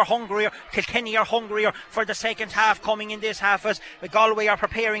 Galway were hungrier. Kilkenny are hungrier for the second half coming in this half, as Galway are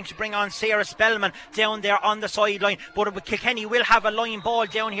preparing to bring on Sarah Spellman down there on the sideline. But Kilkenny will have a line ball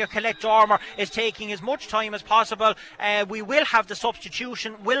down here. Colette Dormer is taking as much time as possible. We will have the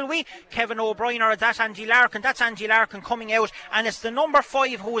substitution, will we? Kevin O'Brien, or that's Angie Larkin. That's Angie Larkin coming out, and it's the number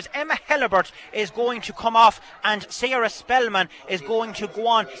 5, who is Emma Hellebert, is going to come off, and Sarah Spellman is going to go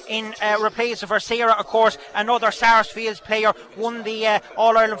on in replace of her. Sarah, of course, another Sarsfields player, won the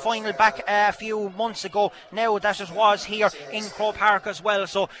All-Ireland final back a few months ago. Now that it was here in Croke Park as well.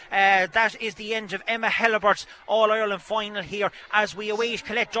 So that is the end of Emma Hellebert's All-Ireland final here, as we await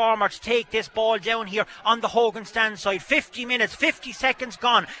Colette Dormer to take this ball down here on the Hogan stand side. 50 minutes, 50 seconds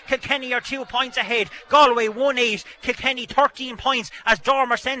gone. Kilkenny are 2 points ahead. Galway 1-8. Kilkenny 13 points, as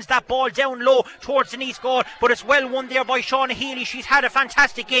Dormer sends that ball down low towards the east goal, but it's well won there by Shauna Healy. She's had a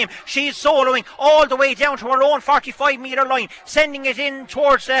fantastic game. She's soloing all the way down to her own 45-metre line, sending it in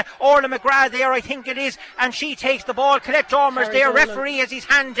towards Orla McGrath there, I think it is, and she takes the ball. Colette Dormer's there. Referee has his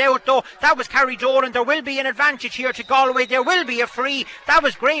hand out though. That was Carrie Dolan. There will be an advantage here to Galway. There will be a free. That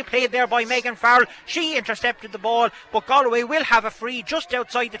was great play there by Megan Farrell. She intercepted the ball, but Galway will have a free just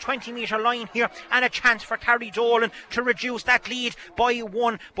outside the 20-metre line here, and a chance for Carrie Dolan to reduce that lead by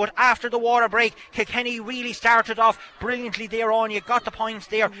 1. But after the water break, Kilkenny really started off brilliantly there on. You got the points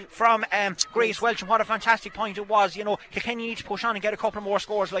there from Grace Welch, and what a fantastic point it was. You know, Kilkenny need to push on and get a couple more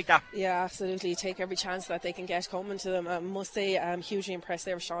scores like that. Yeah, absolutely. Take every chance that they can get coming to them. I must say, hugely impressed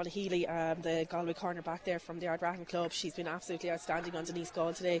there with Shauna Healy, the Galway cornerback there from the Ardrathan club. She's been absolutely outstanding on Denise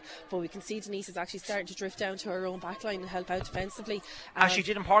Gall today, but we can see Denise is actually starting to drift down to her own backline and help out defensively. As she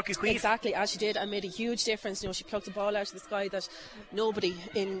did in Páirc Uí Chaoimh. Exactly, as she did, and made a huge difference. You know, she plucked the ball out of the sky that nobody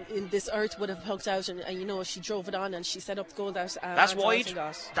in this earth would have plucked out, and you know, she drove it on and she set up the goal that that's wide.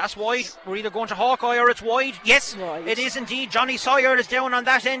 That's wide. We're either going to Hawkeye or it's wide. Yes, wide. It is indeed. Johnny Sawyer is down on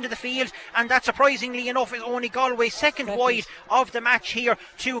that end of the field, and that surprisingly enough is only Galway's second wide of the match here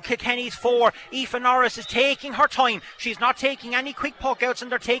to Kilkenny's 4. Aoife Norris is taking her time. She's not taking any quick puck outs,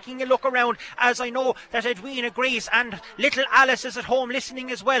 and they're taking a look around, as I know that Edwina Grace and little Alice is at home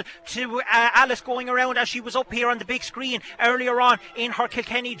listening as well to Alice going around, as she was up here on the big screen earlier on in her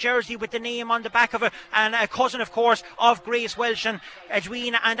Kilkenny jersey with the name on the back of it, and a cousin of course of Grace Welch. And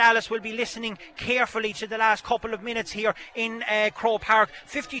Edwina and Alice will be listening carefully to the last couple of minutes here in Croke Park.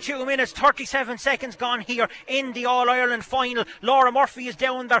 52 minutes 37 seconds gone here in the All-Ireland final. Laura Murphy is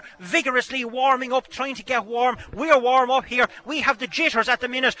down there vigorously warming up, trying to get warm. We're warm up here. We have the jitters at the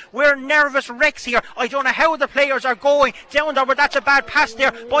minute. We're nervous wrecks here. I don't know how the players are going down there, but that's a bad pass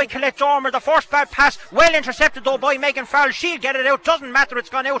there by Colette Dormer. The first bad pass, well intercepted though by Megan Farrell. She'll get it out. Doesn't matter, it's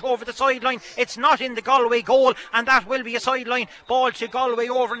gone out over the sideline. It's not in the Galway goal, and that will be a sideline ball to Galway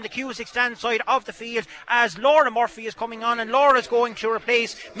over in the Cusack stand side of the field, as Laura Murphy is coming on, and Laura's going to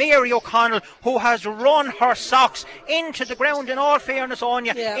replace Mary O'Connell, who has run her socks into the ground, in all fairness,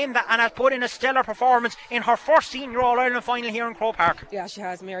 Anya, and has put in a stellar performance in her first senior All-Ireland final here in Croke Park. Yeah, she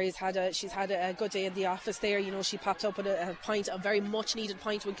has. Mary's had a good day in the office there. You know, she popped up with a point, a very much needed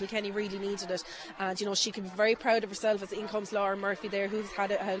point when Kilkenny really needed it, and you know, she can be very proud of herself, as in comes Laura Murphy there, who's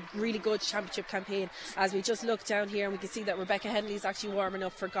had a really good championship campaign. As we just look down here, and we can see that Rebecca Henley is actually warming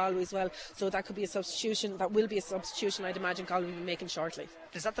up for Galway as well, so that could be a substitution. That will be a substitution, I'd imagine Galway will be making shortly.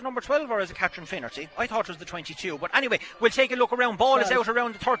 Is that the number 12 or is it Catherine Finnerty? I thought it was the 22, but anyway, we'll take a look around. Ball 12. Is out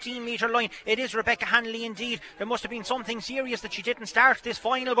around the 13-metre line. It is Rebecca Hanley indeed. There must have been something serious that she didn't start this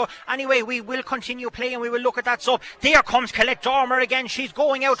final, but anyway, we will continue playing. We will look at that sub. There comes Colette Dormer again. She's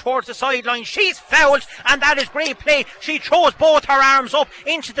going out towards the sideline. She's fouled, and that is great play. She throws both her arms up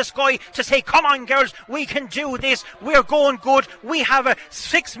into the sky to say, come on girls, we can do this. We're going good. We have a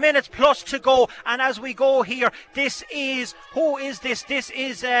 6 minutes plus to go, and as we go here, this is, who is this? This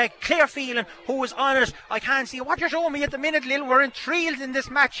is Claire Phelan, who is on it. I can't see what you're showing me at the minute, Lil. We're enthralled in this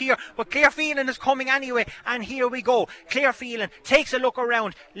match here, but Claire Phelan is coming anyway, and here we go. Claire Phelan takes a look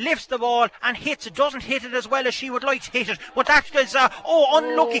around, lifts the ball and hits it. Doesn't hit it as well as she would like to hit it, but that is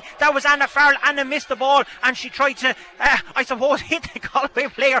unlucky. That was Anna Farrell. Anna missed the ball, and she tried to I suppose hit the Galway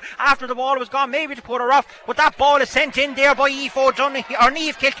player after the ball was gone, maybe to put her off, but that ball is sent in there by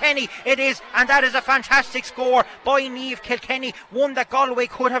Niamh Kilkenny it is, and that is a fantastic score by Niamh Kilkenny, one that Galway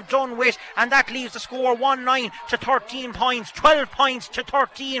could have done with, and that leaves the score 1-9 to 13 points, 12 points to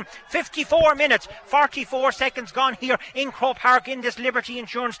 13, 54 minutes 44 seconds gone here in Croke Park in this Liberty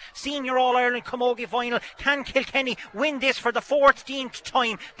Insurance Senior All-Ireland Camogie final. Can Kilkenny win this for the 14th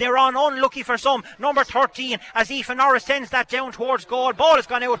time? They're on unlucky for some. Number 13 as Aoife Norris sends that down towards goal. Ball has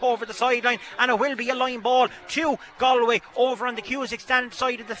gone out over the sideline, and it will be a line ball to Galway over on the Cusack stand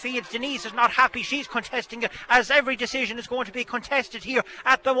side of the field. Denise is not happy. She's contesting it, as every decision is going to be contested here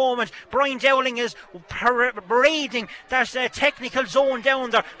at the moment. Brian Dowling is parading that technical zone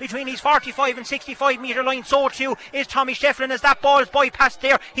down there between his 45 and 65 metre line. So too is Tommy Shefflin as that ball is bypassed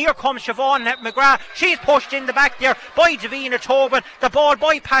there. Here comes Siobhan McGrath. She's pushed in the back there by Davina Tobin. The ball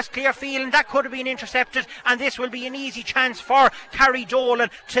bypassed Clearfield, and that could have been intercepted, and this will be an easy chance for Carrie Dolan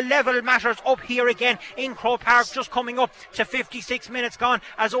to level matters up here again in Croke Park. Just coming up to 56 minutes gone,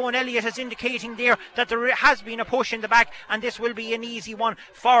 as Owen Elliott is indicating there that there has been a push in the back, and this will be an easy one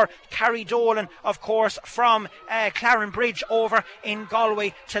for Carrie Dolan, of course, from Claren Bridge over in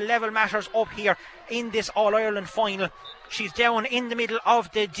Galway to level matters up here in this All-Ireland final. She's down in the middle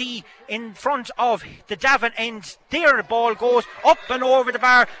of the D in front of the Davin end. There the ball goes up and over the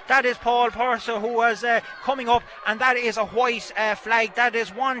bar. That is Paul Purser who was coming up, and that is a white flag. That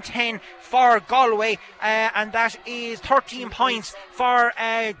is 110 for Galway, and that is 13 points for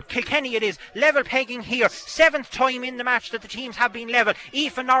Kilkenny. It is level pegging here, 7th time in the match that the teams have been level.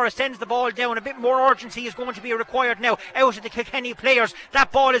 Aoife Norris sends the ball down. A bit more urgency is going to be required now out of the Kilkenny players.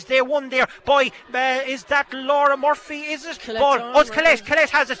 That ball is there, won there by is that Laura Murphy? Is it? Ball. It's Colette. Colette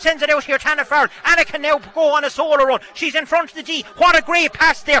has it, sends it out here to Anna Farrell. Anna can now go on a solo run. She's in front of the D. What a great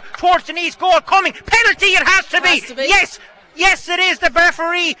pass there towards Denise. Goal coming. Penalty it has to be. Yes. Yes, it is. The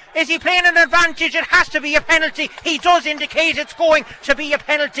referee, is he playing an advantage? It has to be a penalty. He does indicate it's going to be a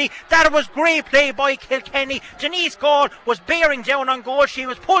penalty. That was great play by Kilkenny. Denise Gall was bearing down on goal. She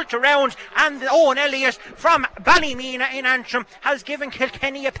was pulled around, and Owen Elliott from Ballymena in Antrim has given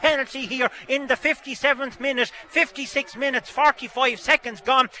Kilkenny a penalty here in the 57th minute. 56 minutes 45 seconds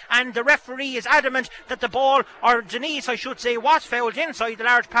gone, and the referee is adamant that the ball, or Denise I should say, was fouled inside the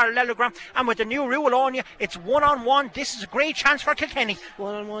large parallelogram, and with the new rule on you, it's 1-on-1. This is a great chance for Kilkenny.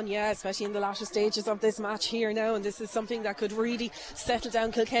 1-on-1, yeah, especially in the latter stages of this match here now, and this is something that could really settle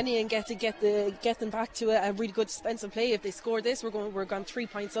down Kilkenny and get them back to a really good defensive play. If they score this, we're gone 3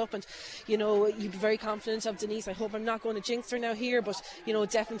 points up, and you know, you'd be very confident of Denise. I hope I'm not going to jinx her now here, but you know,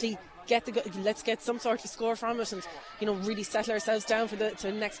 definitely let's get some sort of score from it, and you know, really settle ourselves down for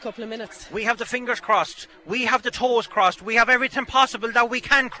the next couple of minutes. We have the fingers crossed, we have the toes crossed, we have everything possible that we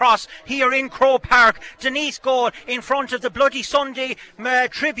can cross here in Croke Park. Denise Gall in front of the Bloody Sunday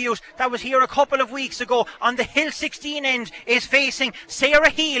tribute that was here a couple of weeks ago on the Hill 16 end is facing Sarah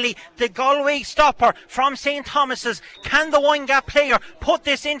Healy, the Galway stopper from St. Thomas's. Can the Windgap player put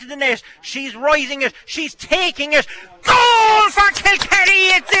this into the net? She's rising it, she's taking it. Goal for Kilkenny,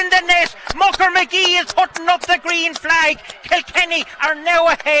 it's in the net. Mucker McGee is putting up the green flag. Kilkenny are now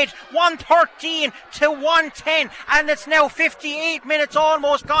ahead 113 to 110, and it's now 58 minutes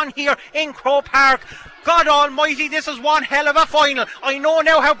almost gone here in Croke Park. God almighty, this is one hell of a final. I know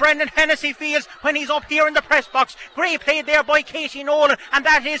now how Brendan Hennessy feels when he's up here in the press box. Great play there by Katie Nolan, and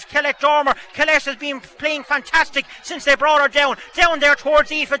that is Colette Dormer. Colette has been playing fantastic since they brought her down there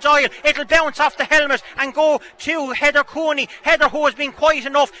towards Aoife Doyle. It'll bounce off the helmet and go to Heather Cooney. Heather, who has been quiet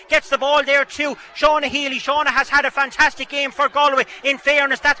enough, gets the ball there to Shauna Healy. Shauna has had a fantastic game for Galway. In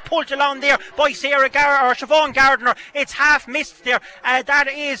fairness, that's pulled along there by Siobhan Gardner. It's half missed there. That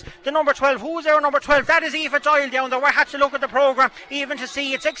is the number 12. Who's our number 12? That is Aoife Doyle down there. We had to look at the programme even to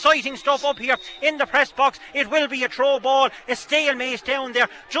see. It's exciting stuff up here in the press box. It will be a throw ball, a stalemate down there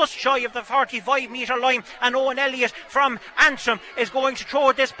just shy of the 45 metre line, and Owen Elliott from Antrim is going to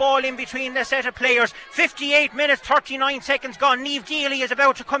throw this ball in between the set of players. 58 minutes 39 seconds gone. Niamh Daly is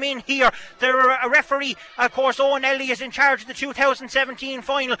about to come in here. The referee, of course, Owen Elliott, in charge of the 2017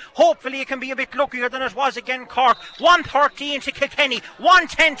 final. Hopefully it can be a bit luckier than it was against Cork. 113 to Kilkenny,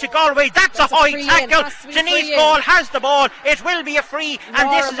 110 to Galway. That's a high tackle. Denise Gall has the ball. It will be a free, and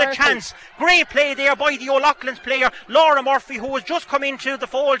Laura this is a chance. Great play there by the O'Loughlin's player, Laura Murphy, who has just come into the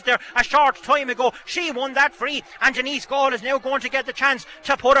fold there a short time ago. She won that free, and Denise Gall is now going to get the chance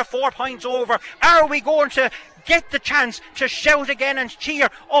to put her 4 points over. Are we going to get the chance to shout again and cheer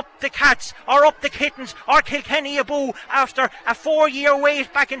up the Cats or up the Kittens or Kilkenny Aboo after a 4-year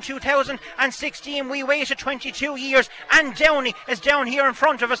wait back in 2016. We waited 22 years, and Downey is down here in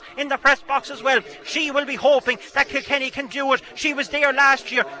front of us in the press box as well. She will be hoping that Kilkenny can do it. She was there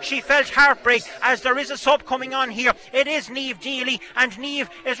last year. She felt heartbreak as there is a sub coming on here. It is Niamh Deely, and Niamh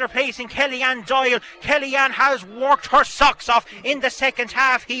is replacing Kellyanne Doyle. Kellyanne has worked her socks off in the second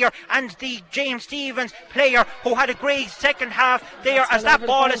half here, and the James Stephens player who had a great second half there as that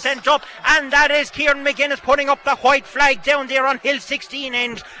ball is sent up, and that is Kieran McGuinness putting up the white flag down there on Hill 16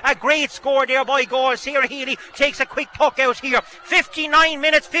 end. A great score there by goal. Sarah Healy takes a quick puck out here. 59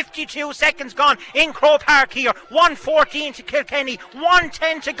 minutes 52 seconds gone in Croke Park here. 1-14 to Kilkenny,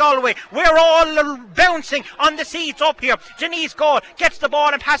 1-10 to Galway. We're all bouncing on the seats up here. Denise Gall gets the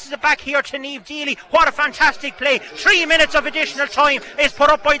ball and passes it back here to Niamh Deely. What a fantastic play. 3 minutes of additional time is put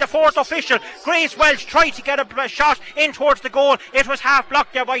up by the fourth official. Grace Welch tried to get a shot in towards the goal. It was half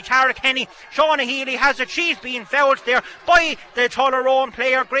blocked there by Tara Kenny. Shauna Healy has it. She's being fouled there by the Tullaroan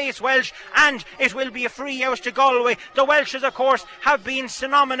player Grace Welch, and it will be a free out to Galway. The Welches, of course, have been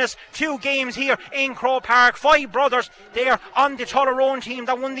synonymous 2 games here in Croke Park. 5 brothers there on the Tullaroan team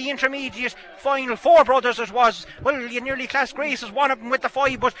that won the intermediate final. 4 brothers it was. Well, you nearly class Grace as one of them with the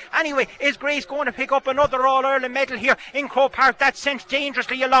 5, but anyway, is Grace going to pick up another All-Ireland medal here in Croke Park? That's sent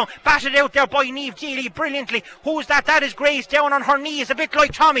dangerously along. Batted out there by Niamh Deely brilliantly. Who's that? That is Grace down on her knees, a bit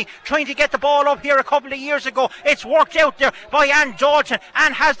like Tommy trying to get the ball up here a couple of years ago. It's worked out there by Anne Dalton.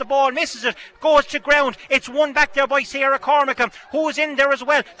 Anne has the ball, misses it, goes to ground. It's won back there by Sarah Cormacan, who's in there as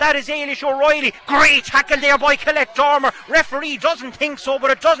well. That is Ailish O'Reilly. Great tackle there by Colette Dormer. Referee doesn't think so,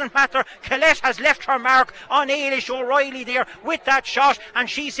 but it doesn't matter. Colette has left her mark on Ailish O'Reilly there with that shot, and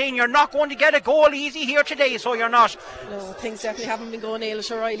she's saying you're not going to get a goal easy here today, so you're not. No, things definitely haven't been going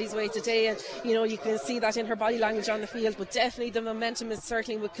Ailish O'Reilly's way today, and you can see that in her body language on the field, but definitely the momentum is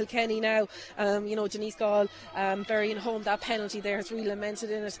certainly with Kilkenny now. Denise Gall burying home that penalty there has really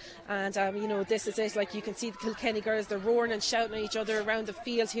lamented in it, and this is it. Like, you can see the Kilkenny girls, they're roaring and shouting at each other around the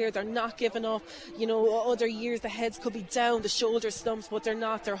field here. They're not giving up. Other years the heads could be down, the shoulders slumps, but they're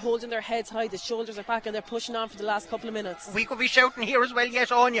not. They're holding their heads high, the shoulders are back, and they're pushing on for the last couple of minutes. We could be shouting here as well,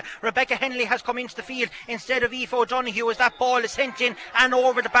 yes, Anya. Rebecca Henley has come into the field instead of Aoife O'Donoghue as that ball is sent in and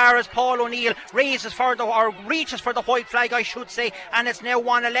over the bar as Paul O'Neill reaches for the white flag, I should say, and it's now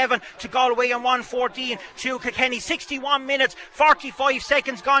 1-11 to Galway and 1-14 to Kilkenny. 61 minutes 45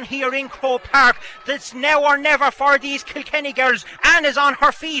 seconds gone here in Croke Park. It's now or never for these Kilkenny girls. Anne is on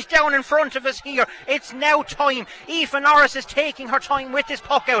her feet down in front of us here. It's now time. Aoife Norris is taking her time with this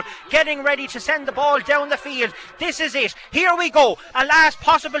puck out, getting ready to send the ball down the field. This is it. Here we go. A last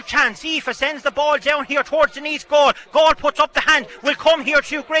possible chance. Aoife sends the ball down here towards Denise Gall. Gall puts up the hand. Will come here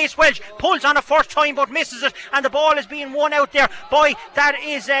to Grace Welch. Pulls on a first time but misses it, and the ball is being won out there by, that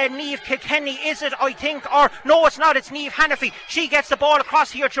is Niamh Kilkenny, is it, I think, or no, it's not, it's Niamh Hannafy. She gets the ball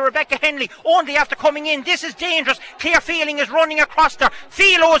across here to Rebecca Henley, only after coming in. This is dangerous. Claire Feeling is running across there.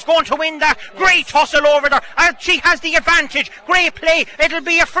 Philo is going to win that. Great tussle over there, and she has the advantage. Great play. It'll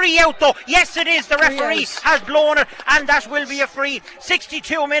be a free out though. Yes, it is. The referee has blown it, and that will be a free.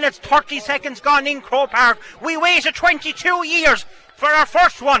 62 minutes 30 seconds gone in Croke Park. We waited 22 years for our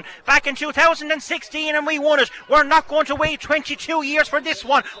first one back in 2016 and we won it. We're not going to wait 22 years for this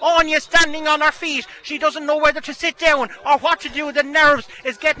one. Anya standing on her feet. She doesn't know whether to sit down or what to do. The nerves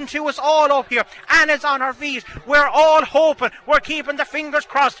is getting to us all up here. Anna's on her feet. We're all hoping. We're keeping the fingers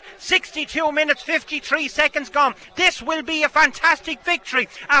crossed. 62 minutes 53 seconds gone. This will be a fantastic victory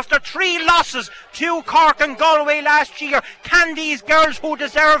after 3 losses to Cork and Galway last year. Can these girls, who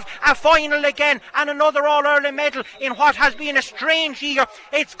deserve a final again and another All-Ireland medal in what has been a strange year,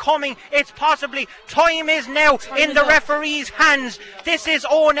 it's coming, it's possibly, time is now in the referee's hands. This is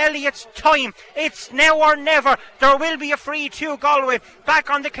Owen Elliott's time. It's now or never. There will be a free to Galway back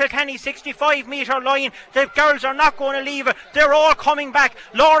on the Kilkenny 65 metre line. The girls are not going to leave it. They're all coming back.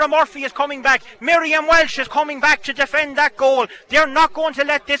 Laura Murphy is coming back. Miriam Welsh is coming back to defend that goal. They're not going to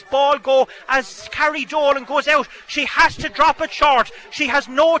let this ball go as Carrie Dolan goes out. She has to drop it short. She has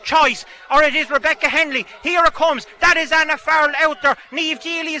no choice, or it is Rebecca Henley. Here it comes. That is Anna Farrell out there. Niamh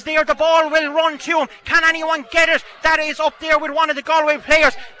Deely is there. The ball will run to him. Can anyone get it? That is up there with one of the Galway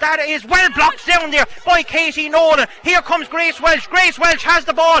players. That is well blocked down there by Katie Nolan. Here comes Grace Welch. Grace Welch has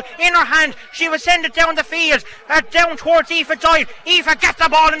the ball in her hand. She will send it down the field, down towards Aoife Doyle. Aoife gets the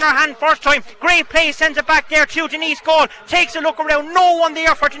ball in her hand first time. Great play, sends it back there to Denise Gall. Takes a look around. No one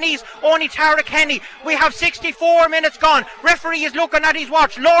there for Denise. Only Tara Kenny. We have 64 minutes gone. Referee is looking at his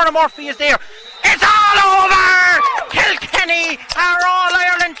watch. Laura Murphy is there. It's all over! Kilkenny are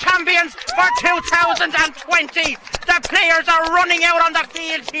All-Ireland champions for 2020. The players are running out on the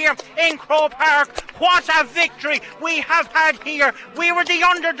field here in Croke Park. What a victory we have had here. We were the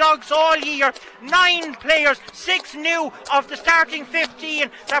underdogs all year. 9 players, 6 new of the starting 15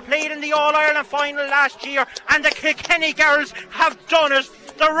 that played in the All-Ireland final last year, and the Kilkenny girls have done it.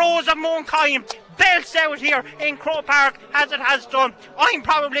 The Rose of Mooncoin belts out here in Croke Park as it has done. I'm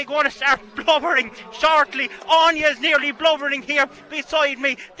probably going to start blubbering shortly. Anya's nearly blubbering here beside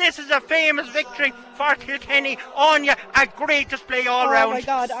me. This is a famous victory for Kilkenny. Anya, a great display all round. Oh my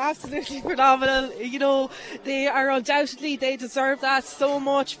God, absolutely phenomenal. You know, they are undoubtedly, they deserve that so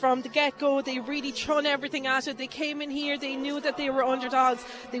much from the get-go. They really thrown everything at it. They came in here, they knew that they were underdogs.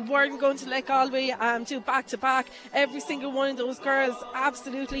 They weren't going to let Galway do back-to-back. Every single one of those girls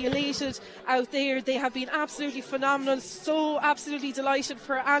absolutely elated out there. They have been absolutely phenomenal. So absolutely delighted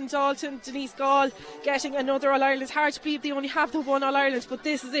for Anne Dalton, Denise Gall getting another All-Ireland. It's hard to believe they only have the one All-Ireland, but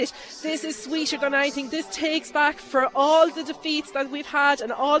this is it. This is sweeter than anything. This takes back for all the defeats that we've had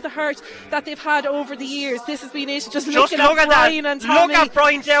and all the hurt that they've had over the years. This has been it. Just look at Brian and Tommy. Look at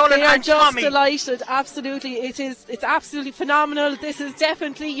Brian Dowling and Tommy. They are just delighted. Absolutely. It's absolutely phenomenal. This is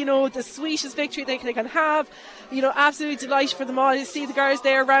definitely, you know, the sweetest victory they can have. You know, absolutely delighted for them all. You see the girls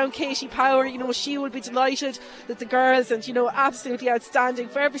there around Katie Power, you know, she will be delighted that the girls, and you know, absolutely outstanding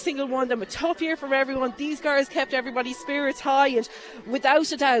for every single one of them. A tough year for everyone. These girls kept everybody's spirits high, and without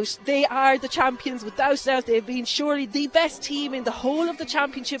a doubt they are the champions. Without a doubt they've been surely the best team in the whole of the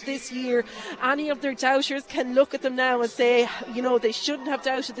championship this year. Any of their doubters can look at them now and say, you know, they shouldn't have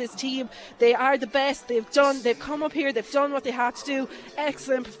doubted this team. They are the best. They've come up here, they've done what they had to do.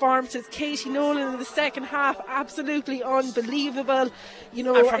 Excellent performances. Katie Nolan in the second half, absolutely unbelievable. You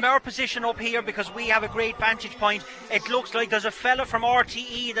know, and from our position up here, because we have a great vantage point, it looks like there's a fella from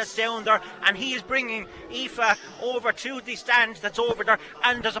RTE that's down there, and he is bringing Aoife over to the stand that's over there,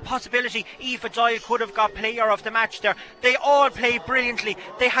 and there's a possibility Aoife Doyle could have got player of the match there. They all played brilliantly.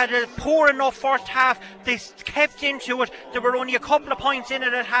 They had a poor enough first half. They kept into it. There were only a couple of points in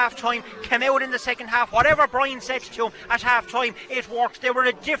it at half time, came out in the second half. Whatever Brian said to them at half time, it worked. They were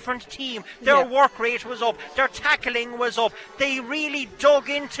a different team. Their work rate was up, their tackling was up. They really dug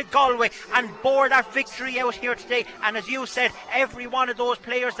into Galway and bore that victory out here today. And as you said, every one of those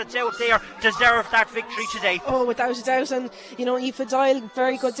players that's out there deserve that victory today. Oh, without a doubt. And you know, Aoife Doyle,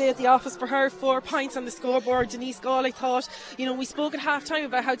 very good day at the office for her. 4 points on the scoreboard. Denise Gall, I thought, you know, we spoke at half time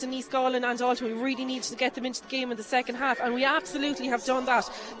about how Denise Gall and Anne Dalton, we really needed to get them into the game in the second half, and we absolutely have done that.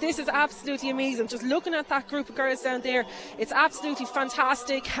 This is absolutely amazing. Just looking at that group of girls down there, it's absolutely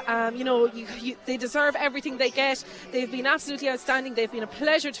fantastic. You know, they deserve everything they get. They've been absolutely outstanding. They've been a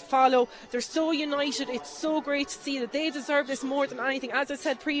pleasure to follow. They're so united. It's so great to see that they deserve this more than anything. As I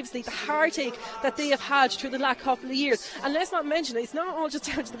said previously, the heartache that they have had through the last couple of years. And let's not mention, it's not all just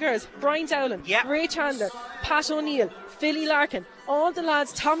down to the girls. Brian Dowling, Ray Chandler, Pat O'Neill, Philly Larkin, all the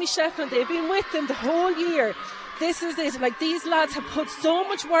lads, Tommy Shefflin, they've been with them the whole year. This is it. Like, these lads have put so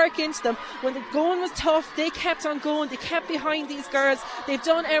much work into them. When the going was tough, they kept on going. They kept behind these girls. They've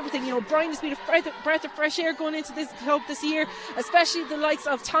done everything. You know, Brian has been a breath of fresh air going into this club this year, especially the likes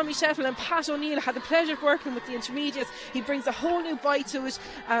of Tommy Shefflin and Pat O'Neill. Had the pleasure of working with the intermediates. He brings a whole new bite to it.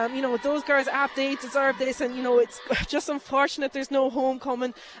 You know, those girls, they deserve this, and you know, it's just unfortunate there's no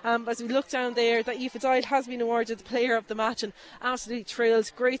homecoming. As we look down there, that Aoife Doyle has been awarded the player of the match, and absolutely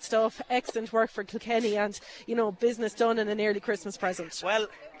thrilled. Great stuff. Excellent work for Kilkenny, and you know, business done in an early Christmas present. Well,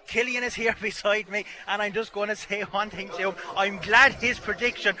 Killian is here beside me, and I'm just going to say one thing to him. I'm glad his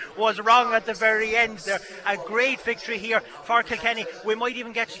prediction was wrong at the very end there. A great victory here for Kilkenny. We might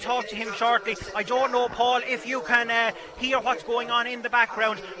even get to talk to him shortly. I don't know, Paul, if you can hear what's going on in the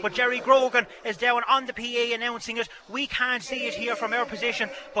background, but Jerry Grogan is down on the PA announcing it. We can't see it here from our position,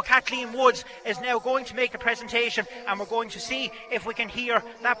 but Kathleen Woods is now going to make the presentation, and we're going to see if we can hear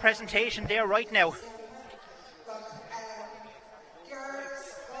that presentation there right now.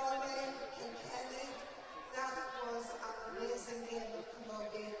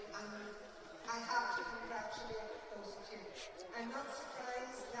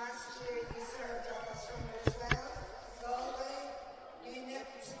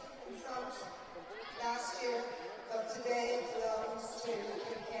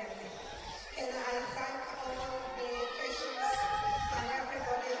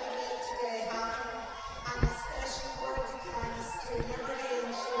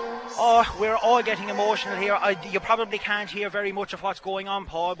 Oh, we're all getting emotional here. You probably can't hear very much of what's going on,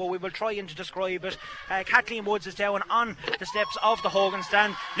 Paul, but we will try and to describe it. Kathleen Woods is down on the steps of the Hogan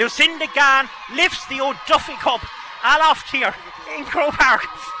stand. Lucinda Gann lifts the O'Duffy Cup aloft here in Croke Park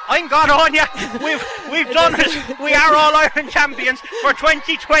I'm gone on ya. We've done it. We are All-Ireland champions for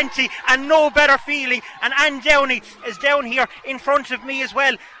 2020, and no better feeling. And Anne Downey is down here in front of me as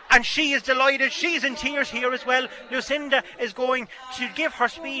well, and she is delighted. She's in tears here as well. Lucinda is going to give her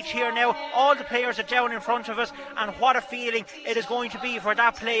speech here now. All the players are down in front of us, and what a feeling it is going to be for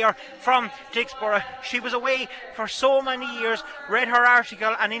that player from Dicksboro. She was away for so many years, read her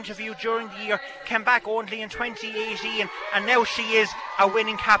article and interview during the year, came back only in 2018, and now she is a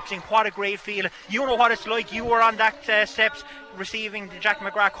winning captain. What a great feeling. You know what it's like. You were on that steps receiving the Jack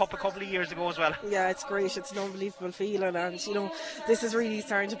McGrath Cup a couple of years ago as well. Yeah, it's great. It's an unbelievable feeling, and this is really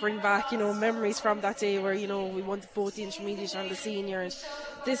starting to bring back memories from that day where we won both the intermediate and the senior, and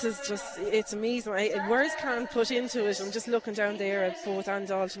this is just, it's amazing. Words can't put into it. I'm just looking down there at both Anne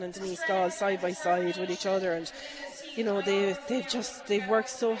Dalton and Denise Gall side by side with each other, and they've worked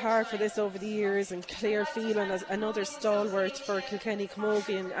so hard for this over the years, and Claire Phelan as another stalwart for Kilkenny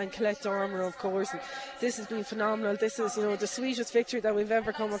Camogie, and Colette Dormer, of course. And this has been phenomenal. This is the sweetest victory that we've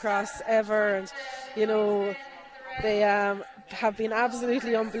ever come across ever, and they have been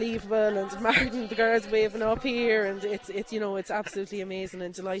absolutely unbelievable, and Martin, the girls waving up here, and it's absolutely amazing,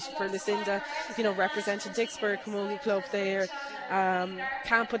 and delighted for Lucinda, representing Dicksboro Camogie Club there.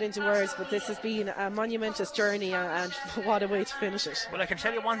 Can't put into words, but this has been a monumentous journey, and what a way to finish it. Well, I can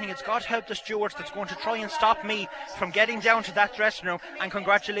tell you one thing, it's God help the stewards that's going to try and stop me from getting down to that dressing room and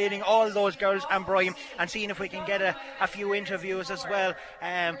congratulating all those girls and Brian, and seeing if we can get a few interviews as well.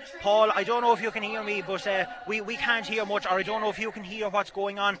 Paul, I don't know if you can hear me, but we can't hear much, or I don't know if you can hear what's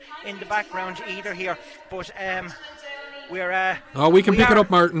going on in the background either here, but we're we can pick it up,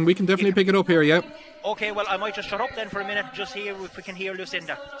 Martin. We can definitely pick it up here, yeah. Okay, well, I might just shut up then for a minute, just hear if we can hear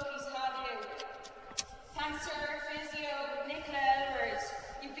Lucinda. Thanks to our physio, Nicola Edwards.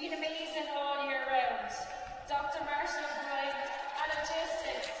 You've been amazing all year round. Dr. Marshall Boyd, and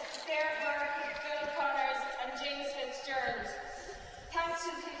logistics, Sarah Burke, Bill Connors, and James Fitzgerald. Thanks to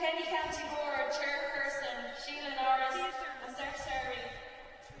the Kilkenny County Board Chairperson, Sheila Norris, and Secretary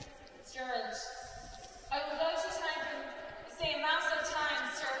Fitzgerald. I would like to say massive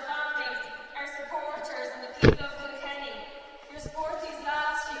thanks to our family, our supporters, and the people of Kilkenny. Your support these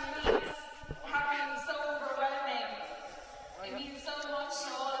last few weeks have been so overwhelming. It means so much to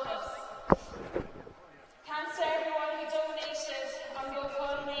all of us. Thanks to everyone who donated on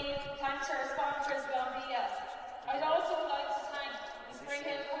GoFundMe. Thanks to our sponsors, Gambia. I'd also like to thank the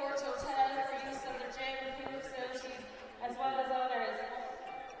Springhill Court Hotel for use of their gym and food facilities, as well as others.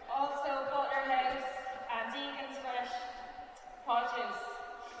 Also, Butler House and Deacon's Fresh Produce.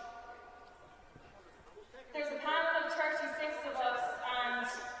 There's a panel of 36 of us, and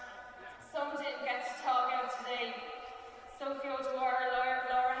some didn't get to talk out today. Sophie O'Dwyer,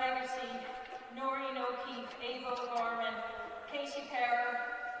 Laura Hegarty, Noreen O'Keefe, Ava O'Gorman, Katie Kerr,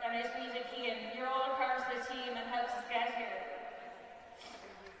 and Edwina Keane. You're all a part of the team and helped us get here.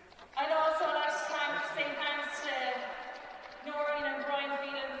 I'd also like to say thanks to Noreen and Brian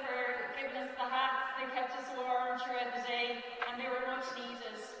Phelan for giving us the hats. They kept us warm throughout the day, and they were much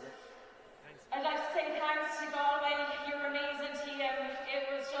needed. I'd like to say thanks to Galway, you're an amazing team. It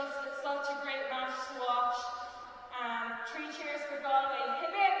was just such a great match to watch. 3 cheers for Galway.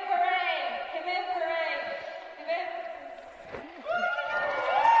 Hip hip hooray! Hip hip hooray! Hip hip.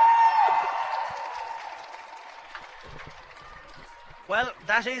 Well,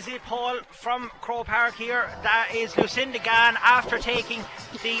 that is it, Paul, from Croke Park here. That is Lucinda Gann after taking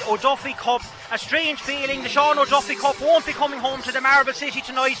the O'Duffy Cup. A strange feeling, the Sean O'Duffy Cup won't be coming home to the Marble City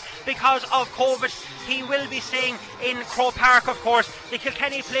tonight because of COVID. He will be staying in Croke Park, of course. The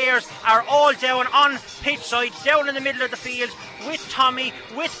Kilkenny players are all down on pitch side, down in the middle of the field, with Tommy,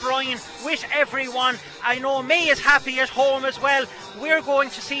 with Brian, with everyone. I know May is happy at home as well. We're going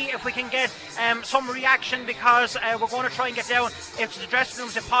to see if we can get some reaction, because we're going to try and get down into the dressing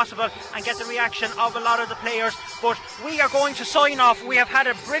rooms if possible and get the reaction of a lot of the players. But we are going to sign off. We have had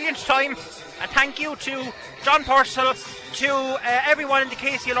a brilliant time. A thank you to John Purcell, to everyone in the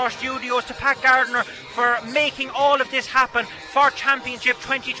KCLR studios, to Pat Gardner for making all of this happen for Championship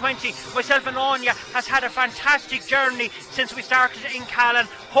 2020. Myself and Anya has had a fantastic journey since we started in Callan.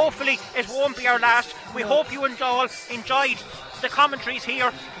 Hopefully it won't be our last. We hope you all enjoyed the commentaries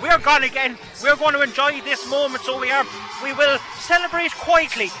here. We're gone again. We're going to enjoy this moment, so we will celebrate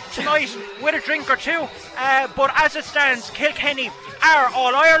quietly tonight with a drink or two, but as it stands, Kilkenny are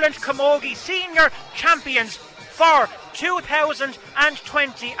All-Ireland Camogie Senior Champions for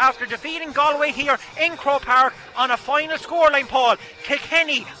 2020 after defeating Galway here in Croke Park on a final scoreline, Paul.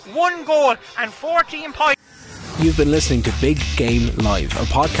 Kilkenny 1 goal and 14 points. You've been listening to Big Game Live, a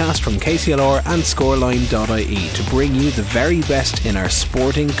podcast from KCLR and Scoreline.ie to bring you the very best in our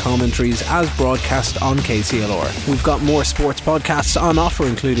sporting commentaries as broadcast on KCLR. We've got more sports podcasts on offer,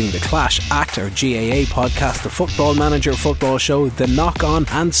 including The Clash Act, our GAA podcast, The Football Manager Football Show, The Knock On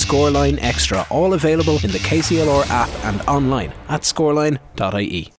and Scoreline Extra, all available in the KCLR app and online at Scoreline.ie.